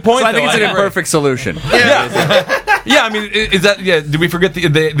 That's a good point, So I think though. it's an imperfect solution. Yeah, is that... Yeah, did we forget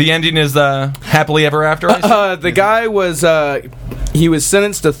the ending is happily ever after? The guy was... he was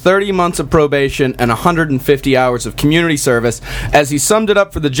sentenced to 30 months of probation and 150 hours of community service. As he summed it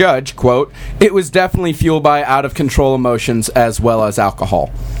up for the judge, quote, "It was definitely fueled by out-of-control emotions as well as alcohol."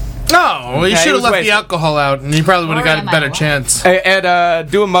 No, well, you Yeah, should he have was left wasted. the alcohol out, and you probably would have got a better chance. Hey, Ed,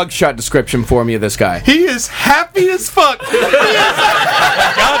 do a mugshot description for me of this guy. He is happy as fuck. Goddamn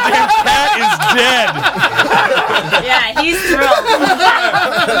cat is dead. Yeah, he's thrilled.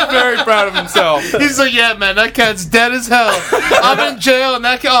 Very proud of himself. He's like, yeah, man, that cat's dead as hell. I'm in jail, and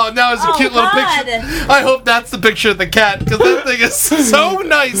that cat. Oh, now it's a cute little God. picture. I hope that's the picture of the cat, because that thing is so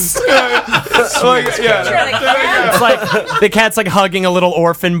nice. It's like the cat's like hugging a little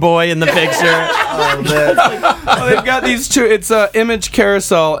orphan boy in the picture. Well, they've got these two. It's a image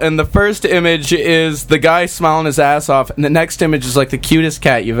carousel, and the first image is the guy smiling his ass off, and the next image is like the cutest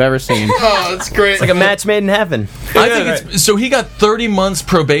cat you've ever seen. Oh, that's great. Like a match made in heaven. I think it's so he got 30 months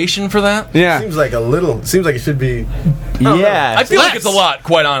probation for that. Yeah, Seems like it should be. Yeah. I feel like it's a lot,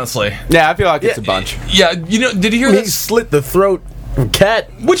 quite honestly. yeah. I feel like it's a bunch. Yeah, you know, did you hear He that? slit the throat of cat.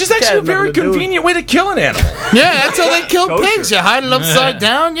 Which is actually a Cat very nothing to do with- convenient way to kill an animal. Yeah, that's how they kill pigs. You hide it upside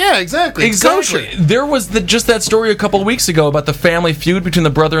down. Yeah, exactly. It's Exactly. kosher. There was just that story a couple of weeks ago about the family feud between the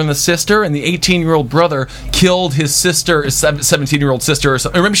brother and the sister, and the 18-year-old brother killed his sister, his 17-year-old sister, or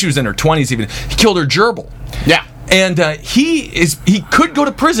something. I remember she was in her 20s even. He killed her gerbil. Yeah, And he could go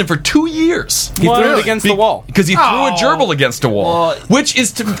to prison for 2 years. he threw it against the wall. Because he threw a gerbil against a wall, which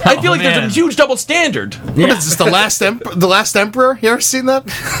is I feel like there's a man. huge double standard. What is this? The last emperor? You ever seen that?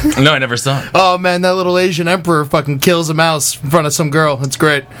 No, I never saw it. Oh man, that little Asian emperor fucking kills a mouse in front of some girl. It's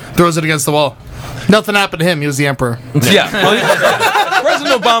great. Throws it against the wall. Nothing happened to him. He was the emperor. Yeah. Well,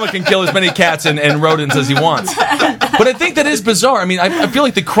 President Obama can kill as many cats and rodents as he wants. But I think that is bizarre. I mean, I feel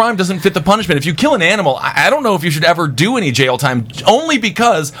like the crime doesn't fit the punishment. If you kill an animal, I don't know if you should ever do any jail time, only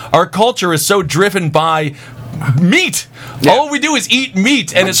because our culture is so driven by meat. Yeah. All we do is eat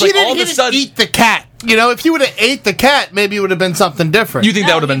meat, and it's He like didn't, all of he a didn't sudden. eat the cat. You know, if he would have ate the cat, maybe it would have been something different. You think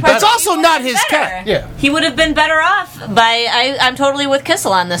that would have been better? It's also not his cat. Yeah. He would have been better off by. I'm totally with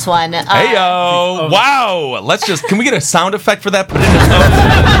Kissel on this one. Hey yo! Wow! Can we get a sound effect for that? Put it in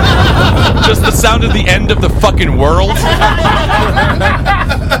the just the sound of the end of the fucking world.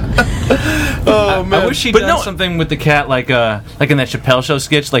 Oh man! I wish he'd But done no- something with the cat, like in that Chappelle Show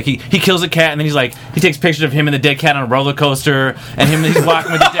sketch. Like he kills a cat, and then he takes pictures of him and the dead cat on a roller coaster, and he's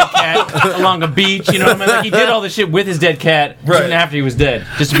walking with the dead cat along a beach. You know what I mean? Like he did all this shit with his dead cat, even after he was dead,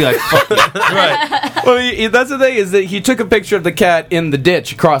 just to be like, fuck you. Right. Well, that's the thing is that he took a picture of the cat in the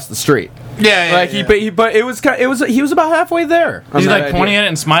ditch across the street. Yeah, Like he but he was about halfway there. He's like pointing at it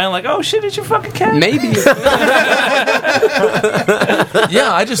and smiling, like, "Oh shit, it's your fucking cat." Maybe.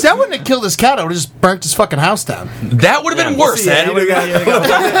 Yeah, that wouldn't have killed his cat. I would have just burnt his fucking house down. that would have been worse, Ed. But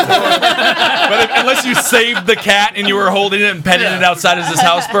unless you saved the cat and you were holding it and petting it outside as his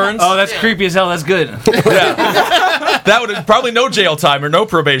house burns. Oh, that's creepy as hell. That's good. That would have probably no jail time or no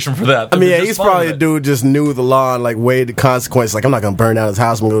probation for that. I mean, yeah, Just he's fine probably with a it. dude just knew the law and like weighed the consequences. Like, I'm not gonna burn down his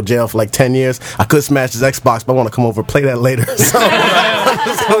house. I'm gonna go to jail for like 10 years. I could smash his Xbox, but I want to come over and play that later. So I'm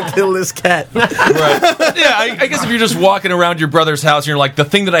just gonna kill this cat. Right. Yeah, I guess if you're just walking around your brother's house and you're like, the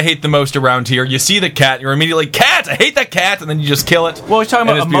thing that I hate the most around here, you see the cat, you're immediately, cat, I hate that cat, and then you just kill it. Well, he's talking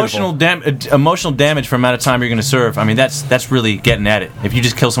And about it's beautiful. emotional damage for amount of time you're going to serve. I mean, that's really getting at it. If you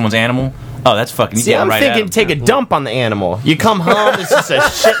just kill someone's animal, oh, that's fucking. You See, get I'm right thinking at 'em. take a dump on the animal. You come home, it's just a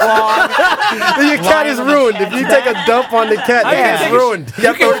shit log. Your cat is ruined. If you take a dump on the cat, the cat's ruined. You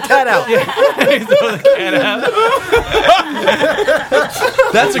have to throw the cat out.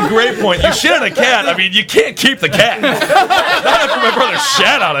 That's a great point. You shit on a cat, I mean, you can't keep the cat. Not after my brother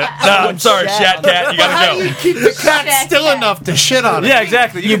shat on it. No, I'm sorry, shat cat, you gotta How do you go. keep the cat still enough to shit on it? Yeah,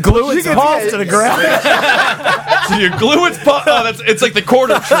 exactly. You glue its paws to the ground. So you glue its paw. Oh, it's like the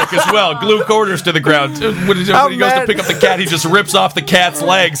quarter trick as well. Glue quarters to the ground. When he goes to mad- pick up the cat, he just rips off the cat's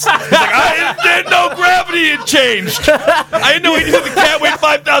legs. He's like, I didn't know gravity had changed. I didn't know he knew the cat weighed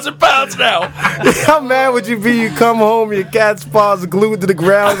 5,000 pounds now. How mad would you be? You come home, your cat's paws are glued to the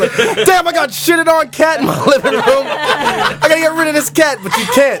ground. Like, damn, I got shitted on cat in my living room. I gotta get rid of this cat, but you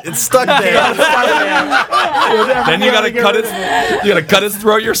can't. It's stuck there. Then you gotta cut its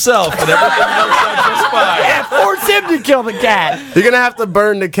throat yourself, and everything else sounds just fine. Yeah, force him to kill the cat. You're gonna have to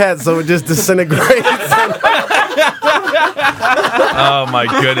burn the cat so it just disintegrates. Oh my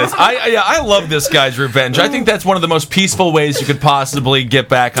goodness! I love this guy's revenge. I think that's one of the most peaceful ways you could possibly get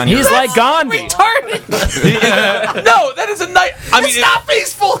back on. He's like Gandhi. Retarded. No, that is a nice. I mean, It's not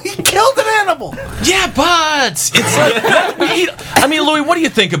peaceful. He killed an animal. cannibal. Yeah, but it's like I mean, Louis, what do you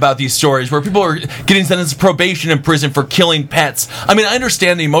think about these stories where people are getting sentenced to probation in prison for killing pets? I mean, I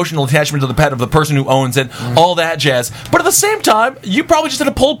understand the emotional attachment to the pet of the person who owns it, all that jazz. But at the same time, you probably just had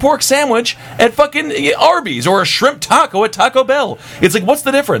a pulled pork sandwich at fucking Arby's or a shrimp taco at Taco Bell. It's like, what's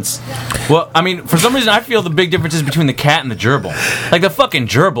the difference? Well, I mean, for some reason, I feel the big difference is between the cat and the gerbil. Like the fucking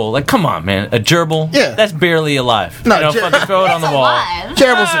gerbil. Like, come on, man, a gerbil. Yeah. That's barely alive. No, you know, fucking throw it on the wall. Alive.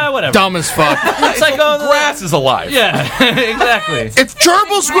 Gerbils Whatever. dumb as fuck. It's like Grass is alive. Yeah, exactly. If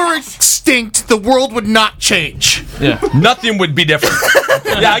gerbils were extinct, the world would not change. Yeah. Nothing would be different.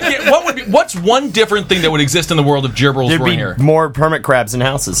 Yeah, I can't. What's one different thing that would exist in the world if gerbils There'd were be here? more hermit crabs in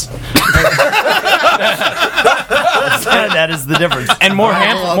houses. That is the difference. And more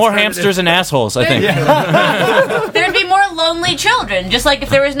hamsters and assholes, I think. There'd be more lonely children, just like if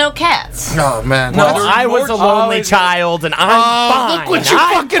there was no cats. Oh man. Well, I was a lonely child, and I'm fine. Look what you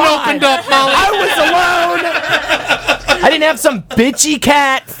fucking opened up, Molly. I was alone. I didn't have some bitchy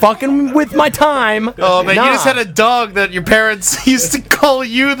cat fucking with my time. Oh man, Nah. you just had a dog that your parents used to call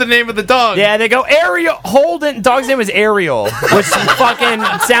you the name of the dog. Yeah, they go Ariel. Holden. Dog's name was Ariel, which fucking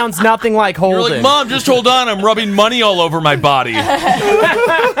sounds nothing like You're Holden. like, Mom, just hold on. I'm rubbing money all over my body.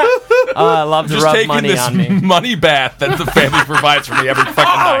 I love to Just rub taking money this on me. money bath that the family provides for me every fucking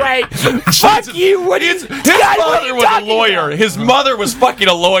All night. right, fuck you. What is? His father was a lawyer. His mother was fucking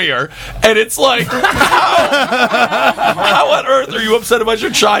a lawyer. And it's like, how on earth are you upset about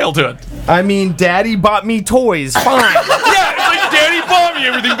your childhood? I mean, Daddy bought me toys. Fine. Yeah, it's like Daddy bought me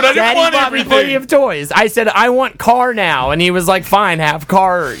everything, but I didn't Daddy want bought me plenty everything. of toys. I said, I want car now. And he was like, fine, have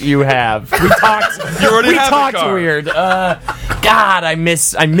car you have. We talked. You already we have a talked car. weird. God, I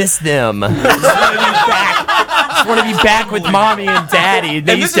miss them. Just want to be back with mommy and daddy.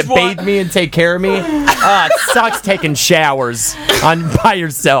 They And used this to is why- bathe me and take care of me. It sucks taking showers by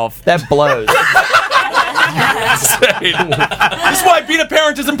yourself. That blows. That's why being a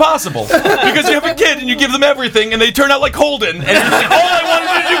parent is impossible. Because you have a kid and you give them everything and they turn out like Holden. And you're like, all I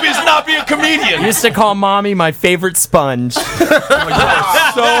wanted to do is not be a comedian. I used to call mommy my favorite sponge. So gross.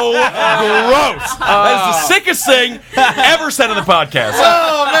 That is the sickest thing ever said on the podcast.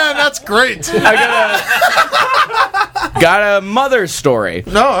 Oh man, that's great. Got a mother story.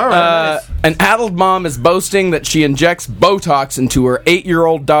 No, all right. Nice. An adult mom is boasting that she injects Botox into her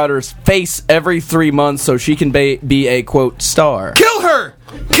 8-year-old daughter's face every 3 months so she can be a, quote, star. Kill her.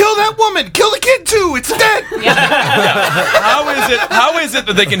 Kill that woman. Kill the kid too. It's dead. How is it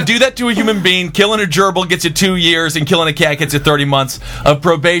that they can do that to a human being? Killing a gerbil gets you 2 years, and killing a cat gets you 30 months of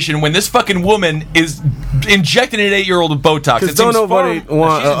probation. When this fucking woman is injecting an 8-year-old with Botox, Because don't nobody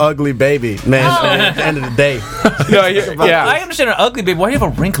want an ugly baby, man. At the end of the day. I understand an ugly baby. Why do you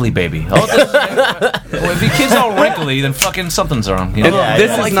have a wrinkly baby? Well, if your kid's all wrinkly, then fucking something's wrong. You know?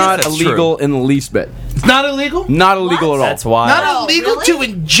 This is Like, not that's illegal in the least bit. It's not illegal. Not illegal at all. That's why. Not illegal really? to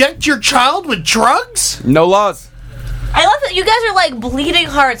inject your child with drugs. No laws. I love that you guys are like bleeding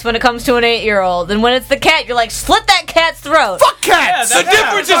hearts when it comes to an 8-year-old, and when it's the cat, you're like, slit that cat's throat. Fuck cats. The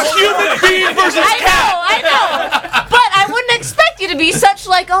difference is human being versus cat. I know. But I wouldn't expect you to be such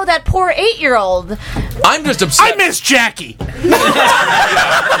like, oh, that poor 8-year-old. I'm just upset. I miss Jackie.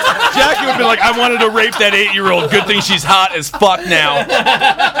 Jackie would be like, I wanted to rape that 8-year-old. Good thing she's hot as fuck now.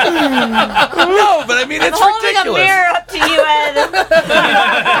 No, but I mean, it's I'm holding ridiculous. a mirror up to you, Ed.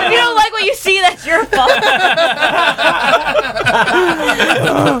 If you don't like what you see, that's your fault.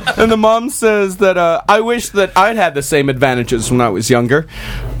 And the mom says that, I wish that I'd had the same advantages when I was younger.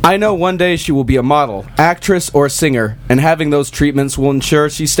 I know one day she will be a model, actress, or singer, and having those treatments will ensure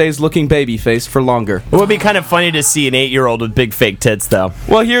she stays looking baby-faced for longer. It would be kind of funny to see an 8-year-old with big fake tits, though.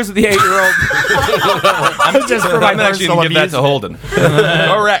 Well, here's the 8-year-old. Just for my I'm actually personal going to give that to Holden.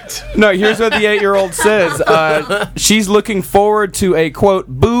 Correct. No, here's what the 8-year-old says. She's looking forward to a, quote,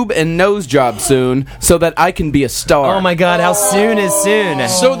 boob and nose job soon so that I can be a star. Oh my god, how soon is soon?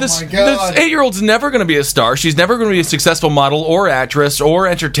 So this 8-year-old's never going to be a star. She's never going to be a successful model or actress or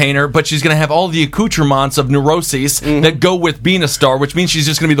entertainer, but she's going to have all the accoutrements of neuroses that go with being a star, which means she's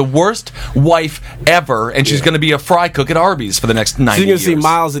just going to be the worst wife ever, and she's going to be a fry cook at Arby's for the next 90 She's years. going to see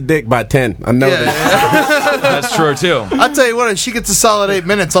miles of dick by 10. I know that. That's true, too. I'll tell you what, if she gets a solid 8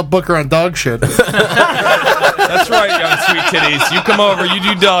 minutes, I'll book her on dog shit. That's right, young sweet titties. You come over, you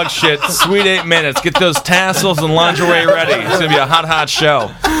do dog shit. Sweet 8 minutes. Get those tassels and lingerie ready. It's gonna be a hot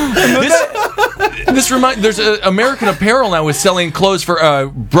show. There's American Apparel now is selling clothes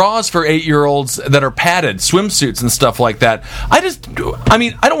for bras for 8-year-olds that are padded, swimsuits and stuff like that. I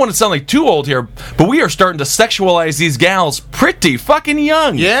don't want to sound like too old here, but we are starting to sexualize these gals pretty fucking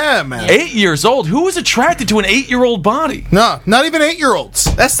young. Yeah, man. 8 years old. Who is attracted to an 8-year-old body? No, not even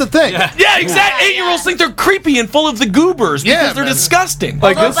 8-year-olds. That's the thing. Yeah, exactly. 8-year-olds think they're creepy and full of the goobers because they're disgusting.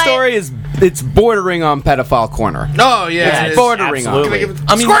 Like, this story it's bordering on pedophile corner. Oh, yeah. It's bordering on.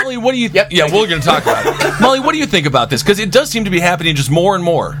 I mean, Molly, what do you... Yeah, we're going to talk about it. Molly, what do you think about this? Because it does seem to be happening just more and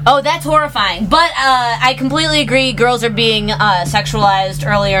more. Oh, that's horrifying. But I completely agree. Girls are being sexualized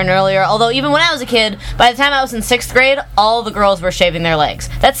earlier and earlier. Although even when I was a kid, by the time I was in 6th grade, all the girls were shaving their legs.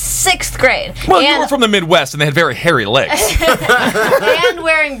 That's 6th grade. Well, you were from the Midwest, and they had very hairy legs. And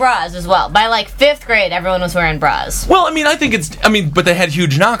wearing bras as well. By like 5th grade, everyone was wearing bras. Well, I think but they had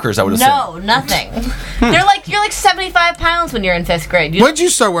huge knockers, I would assume. No, nothing. You're like 75 pounds when you're in 5th grade. When'd you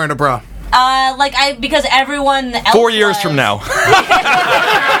start wearing a bra? Because everyone else 4 years from now. All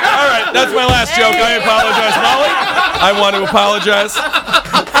right, that's my last joke. I apologize, Molly. I want to apologize.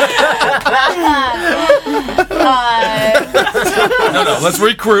 No, let's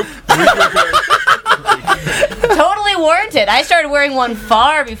regroup. Totally warranted. I started wearing one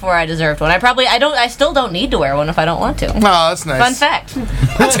far before I deserved one. I still don't need to wear one if I don't want to. Oh, that's nice. Fun fact.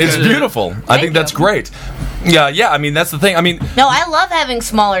 It's beautiful. I think that's great. Yeah, that's the thing. No, I love having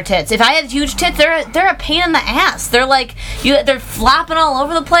smaller tits. If I had huge tits, they're a pain in the ass. They're like they're flopping all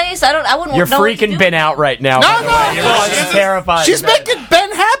over the place. I wouldn't. You're know freaking Ben out right now. No. You're terrified. She's making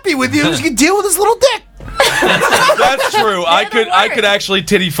Ben happy with you. She can deal with his little dick. That's true. I could actually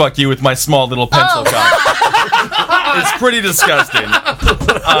titty fuck you with my small little pencil cock. It's pretty disgusting.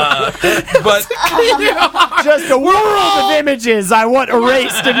 But just a world of images I want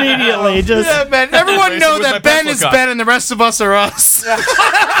erased immediately. Yeah, man. Everyone know that Ben is Ben and the rest of us are us.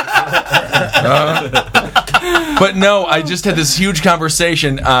 But no, I just had this huge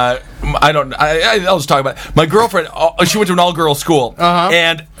conversation. I'll just talk about it. My girlfriend, she went to an all-girls school,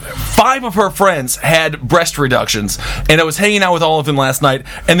 and 5 of her friends had breast reductions, and I was hanging out with all of them last night,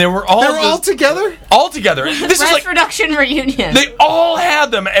 and they were all together? All together. This breast is like reduction reunion. They all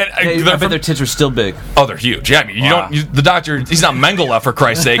had them, and I bet their tits are still big. Oh, they're huge. Yeah, the doctor, he's not Mengele, for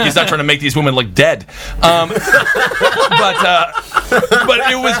Christ's sake. He's not trying to make these women look dead. But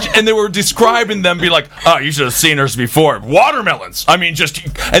it was, and they were describing them, be like, oh, you should have seen hers before. Watermelons.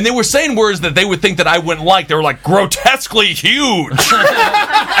 And they were saying words that they would think that I wouldn't like. They were like, grotesquely huge.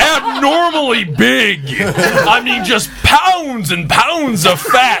 Abnormally big. Just pounds and pounds of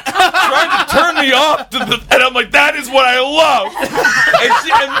fat. Trying to turn me off. And I'm like, that is what I love.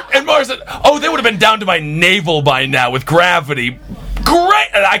 And Mara said, oh, they would have been down to my navel by now with gravity. Great.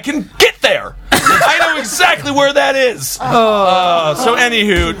 And I can get there. I know exactly where that is. So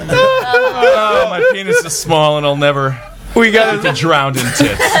anywho, my penis is small and I'll never... We got to drown in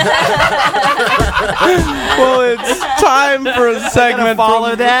tits. Well, it's time for a segment.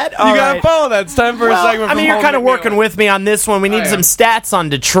 Follow that. You gotta follow that. It's time for a segment. You're kind of working with me on this one. We need some stats on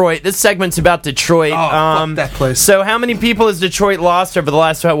Detroit. This segment's about Detroit. Fuck that place. So, how many people has Detroit lost over the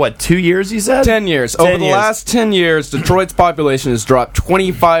last 2 years? You said 10 years. Over the last 10 years, Detroit's population has dropped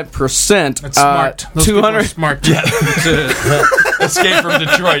 25%. That's smart. Those 200 people are smart. Escape from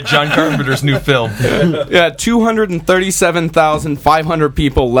Detroit, John Carpenter's new film. Yeah, 237,500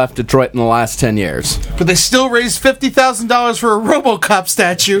 people left Detroit in the last 10 years. But they still raised $50,000 for a RoboCop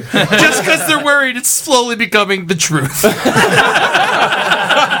statue just because they're worried it's slowly becoming the truth. Yeah,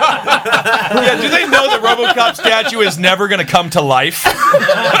 do they know the RoboCop statue is never going to come to life?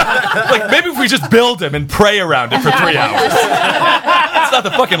 Like, maybe if we just build him and pray around it for 3 hours. It's not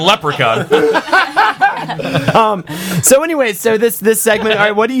the fucking leprechaun. So anyway, this segment. All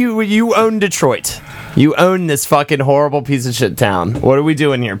right, what do you own Detroit? You own this fucking horrible piece of shit town. What are we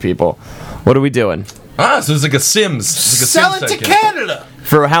doing here, people? What are we doing? So it's like a Sims. Sell it to Canada.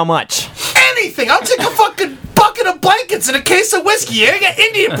 For how much? Anything. I'll take a fucking bucket of blankets and a case of whiskey. Yeah, I got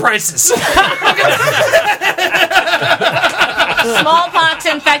Indian prices. Smallpox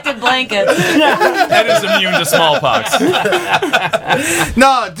infected blankets. That is immune to smallpox.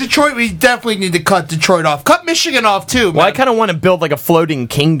 No, Detroit, we definitely need to cut Detroit off. Cut Michigan off, too, man. Well, I kind of want to build like a floating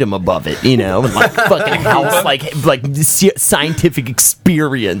kingdom above it, and like fucking house, like scientific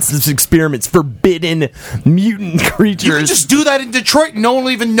experiments, forbidden mutant creatures. You can just do that in Detroit and no one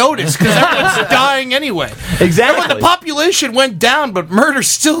will even notice because everyone's dying anyway. Exactly. When the population went down, but murder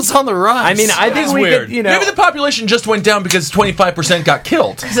still is on the rise. I mean, I think That's we weird. could, Maybe the population just went down because 25% got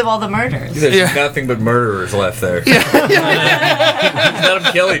killed. Because of all the murders. There's nothing but murderers left there. Let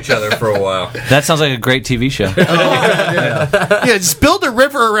them kill each other for a while. That sounds like a great TV show. yeah, just build a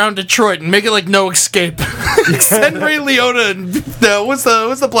river around Detroit and make it like No Escape. Send Ray Liotta and what's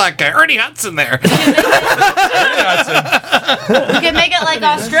the black guy? Ernie Hudson there. We can make it like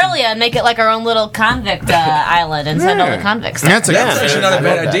Australia and make it like our own little convict island and send all the convicts there. That's Actually not a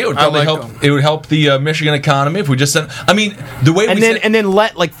bad idea. It would probably help. It would help the Michigan economy if we just sent. I mean, the way and then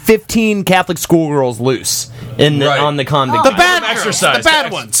let like 15 Catholic schoolgirls loose on the convict. The bad exercise. the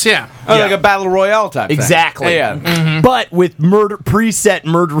bad ones. Yeah. Like a battle royale type thing. Exactly. Yeah. But with preset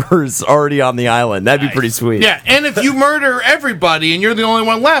murderers already on the island. That'd be pretty sweet. Yeah, and if you murder everybody and you're the only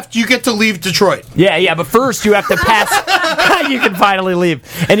one left, you get to leave Detroit. Yeah, but first you have to pass. You can finally leave.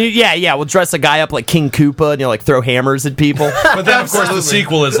 And we'll dress a guy up like King Koopa and like throw hammers at people. But then, of course, the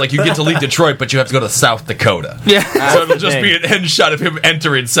sequel is like you get to leave Detroit, but you have to go to South Dakota. Yeah. So it'll just be an end shot of him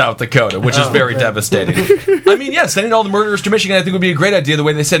entering South Dakota, which is very devastating. I mean, sending all the murderers to Michigan, I think would be a great idea. The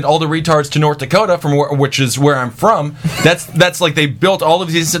way they send all the retards to North Dakota, which is where I'm from. That's like they built all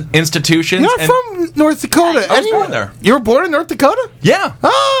of these institutions. You're not from North Dakota. I was born there. You were born in North Dakota? Yeah.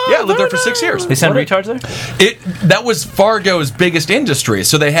 Oh, I lived there for 6 years. They send retards there? That was Fargo's biggest industry.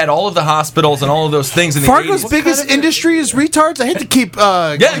 So they had all of the hospitals and all of those things in the Fargo's 80s. biggest industry is retards? I hate to keep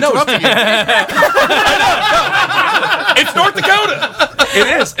interrupting you. It's North Dakota.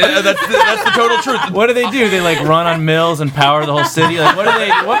 It is. That's the total truth. What do? They like run on mills and power the whole city? Like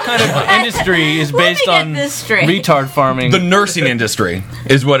what kind of industry is based on retard farming? The nursing industry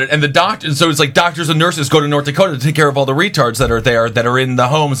is what it, and the doctors. So it's like doctors and nurses go to North Dakota to take care of all the retards that are there, that are in the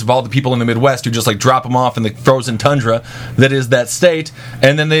homes of all the people in the Midwest who just like drop them off in the frozen tundra that is that state,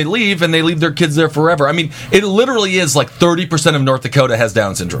 and then they leave and they leave their kids there forever. I mean, it literally is like 30% of North Dakota has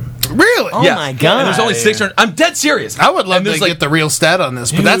Down syndrome. Really? Oh my God. And there's only 600. I'm dead serious. I would love to like, get the real stat on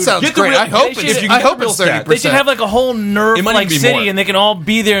this, but that sounds get the great. real- I hope they should- if you can I get hope the real it's stat. 30%. They should have like a whole It nerve might like even be city, more. and they can all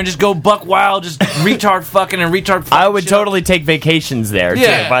be there and just go buck wild, just retard fucking and retard. I would shit. totally take vacations there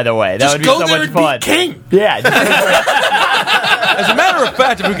Yeah. too, by the way. That Just would be go so there much and be fun. king. Yeah. As a matter of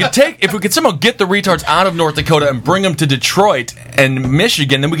fact, if we could somehow get the retards out of North Dakota and bring them to Detroit and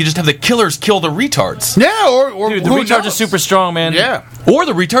Michigan, then we could just have the killers kill the retards. Yeah, or Dude, the who retards are knows? super strong, man. Yeah. Or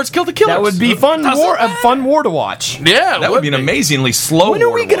the retards kill the killers. That would be a fun war to watch. Yeah, That would be an amazingly slow When are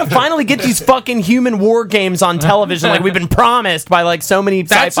war we to going watch. to finally get these fucking human war games on television like we've been promised by like so many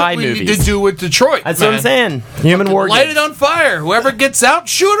That's sci-fi what we movies? need to do with Detroit. That's what I'm saying. Human war Light games. it on fire. Whoever gets out,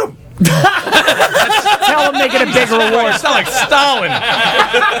 shoot him. Tell them make it a big reward. It's not like Stalin.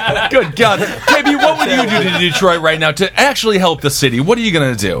 Good God. KB, what would you do to Detroit right now to actually help the city? What are you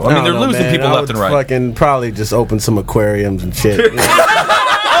going to do? I mean, they're losing people left and right. Fucking probably just open some aquariums and shit. You know?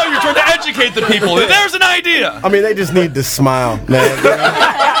 Oh, you're trying to educate the people. There's an idea. I mean, they just need to smile, man. You know?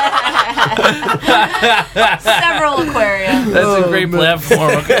 Several aquariums. That's a great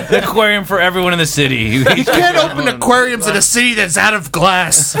platform. An aquarium for everyone in the city. You can't open aquariums in a city that's out of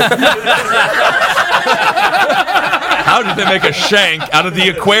glass. How did they make a shank out of the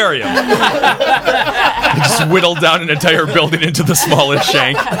aquarium? They just whittled down an entire building into the smallest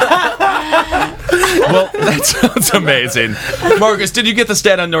shank. Well, that sounds amazing. Marcus, did you get the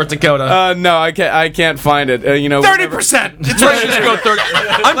stat on North Dakota? No, I can't find it. 30%. It's Let's just go 30.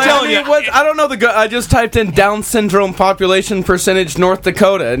 I'm telling you. I don't know I just typed in Down syndrome population percentage North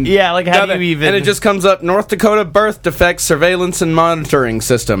Dakota, and Yeah, like how do you even? and it just comes up North Dakota birth defect surveillance and monitoring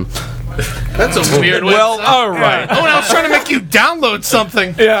system. That's a weird way. Well, all right. Oh, and I was trying to make you download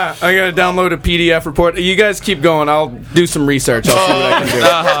something. Yeah, I gotta download a PDF report. You guys keep going. I'll do some research. I'll see what I can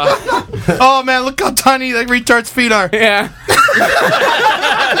do. Oh, man, look how tiny that retard's feet are. Yeah. Just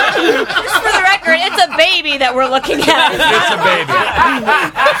for the record, it's a baby that we're looking at. It's a baby.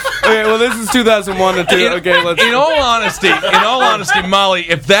 Okay, well, this is 2001 to 2. Okay, let's. In all honesty, Molly,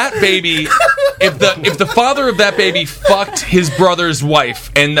 if that baby, if the father of that baby fucked his brother's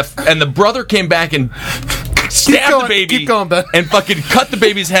wife, and the brother came back and stabbed the baby, keep going, Ben. and fucking cut the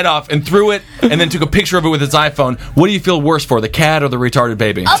baby's head off and threw it, and then took a picture of it with his iPhone, what do you feel worse for, the cat or the retarded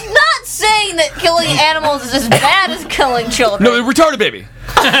baby? I'm not saying that killing animals is as bad as killing children. No, the retarded baby.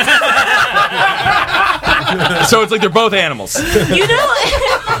 So it's like they're both animals. You know,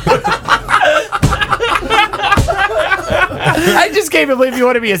 I just can't believe you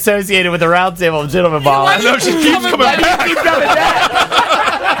want to be associated with the Roundtable of Gentlemen, Molly. No, she keeps coming back. Keep coming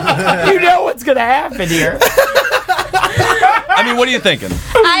back. You know what's going to happen here. I mean, what are you thinking?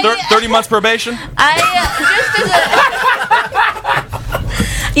 30 months probation? just as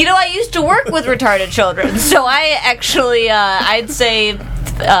a You know, I used to work with retarded children, so I actually, I'd say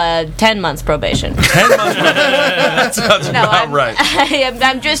 10 months probation. 10 months. That sounds about right.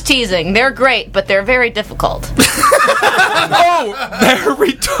 I'm just teasing. They're great, but they're very difficult. Oh, they're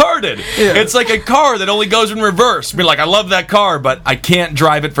retarded. Yeah. It's like a car that only goes in reverse. Be like, I love that car, but I can't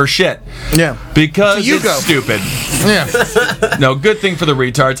drive it for shit. Yeah. Because so it's stupid. Yeah. No, good thing for the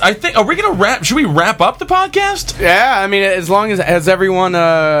retards. I think, are we going to wrap? Should we wrap up the podcast? Yeah, I mean, as long as has everyone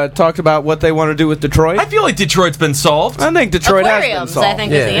talked about what they want to do with Detroit? I feel like Detroit's been solved. I think Detroit has been solved. I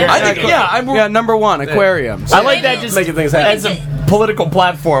think is the answer. I think, yeah, number one, aquariums. I like that just making things happen. as a political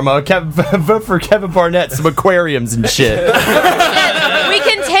platform. Vote for Kevin Barnett, some aquariums and shit. We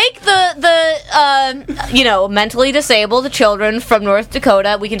can take the mentally disabled children from North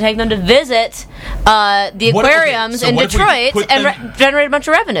Dakota. We can take them to visit the aquariums in Detroit and generate a bunch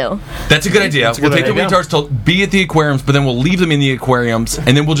of revenue. That's a good idea. We'll take the retards to be at the aquariums, but then we'll leave them in the aquariums,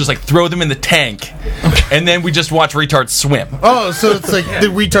 and then we'll just throw them in the tank, and then we just watch retards swim. Oh, so it's like the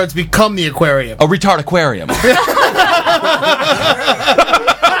retards become the aquarium. A retard aquarium.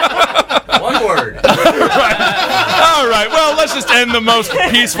 One word. All right. Well, let's just end the most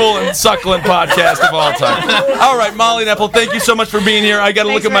peaceful and succulent podcast of all time. All right, Molly and Ethel, thank you so much for being here. I got to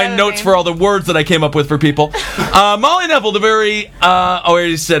look at my notes for all the words that I came up with for people. Molly and Ethel, the very, I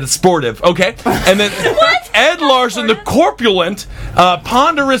already said sportive. Okay. And then Ed Larson, the corpulent,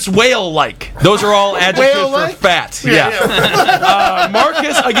 ponderous whale-like. Those are all adjectives Whale-like? for fat. Yeah.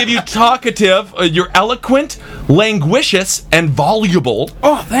 Marcus, I give you talkative. You're eloquent, languishous, and voluble.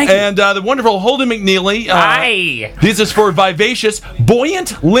 Oh, thank you. And the wonderful Holden McNeely. Aye. This is for vivacious,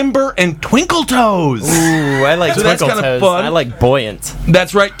 buoyant, limber, and twinkle toes. Ooh, I like So that's twinkle kinda toes. fun. I like buoyant.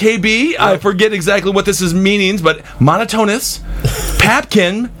 That's right, KB. I forget exactly what this is meanings, but monotonous,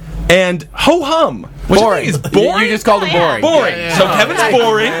 papkin, and ho-hum. Which I think is boring. You just called him boring. Boring. Yeah. So Kevin's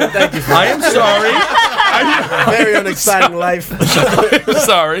boring. Thank you for I am sorry. very unexciting life. I'm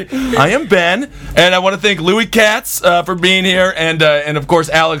sorry. I am Ben, and I want to thank Louis Katz for being here, and of course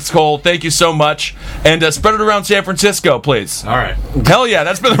Alex Cole. Thank you so much, and spread it around San Francisco, please. All right. Hell yeah,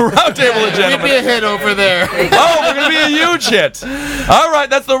 that's been the Roundtable of Give me Gentlemen. a hit over there. Oh, we're gonna be a huge hit. All right,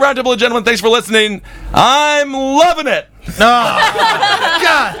 that's the Roundtable of Gentlemen. Thanks for listening. I'm loving it.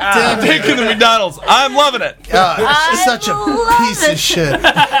 God damn it. Taking the McDonald's. I'm loving it. God, such a piece of shit.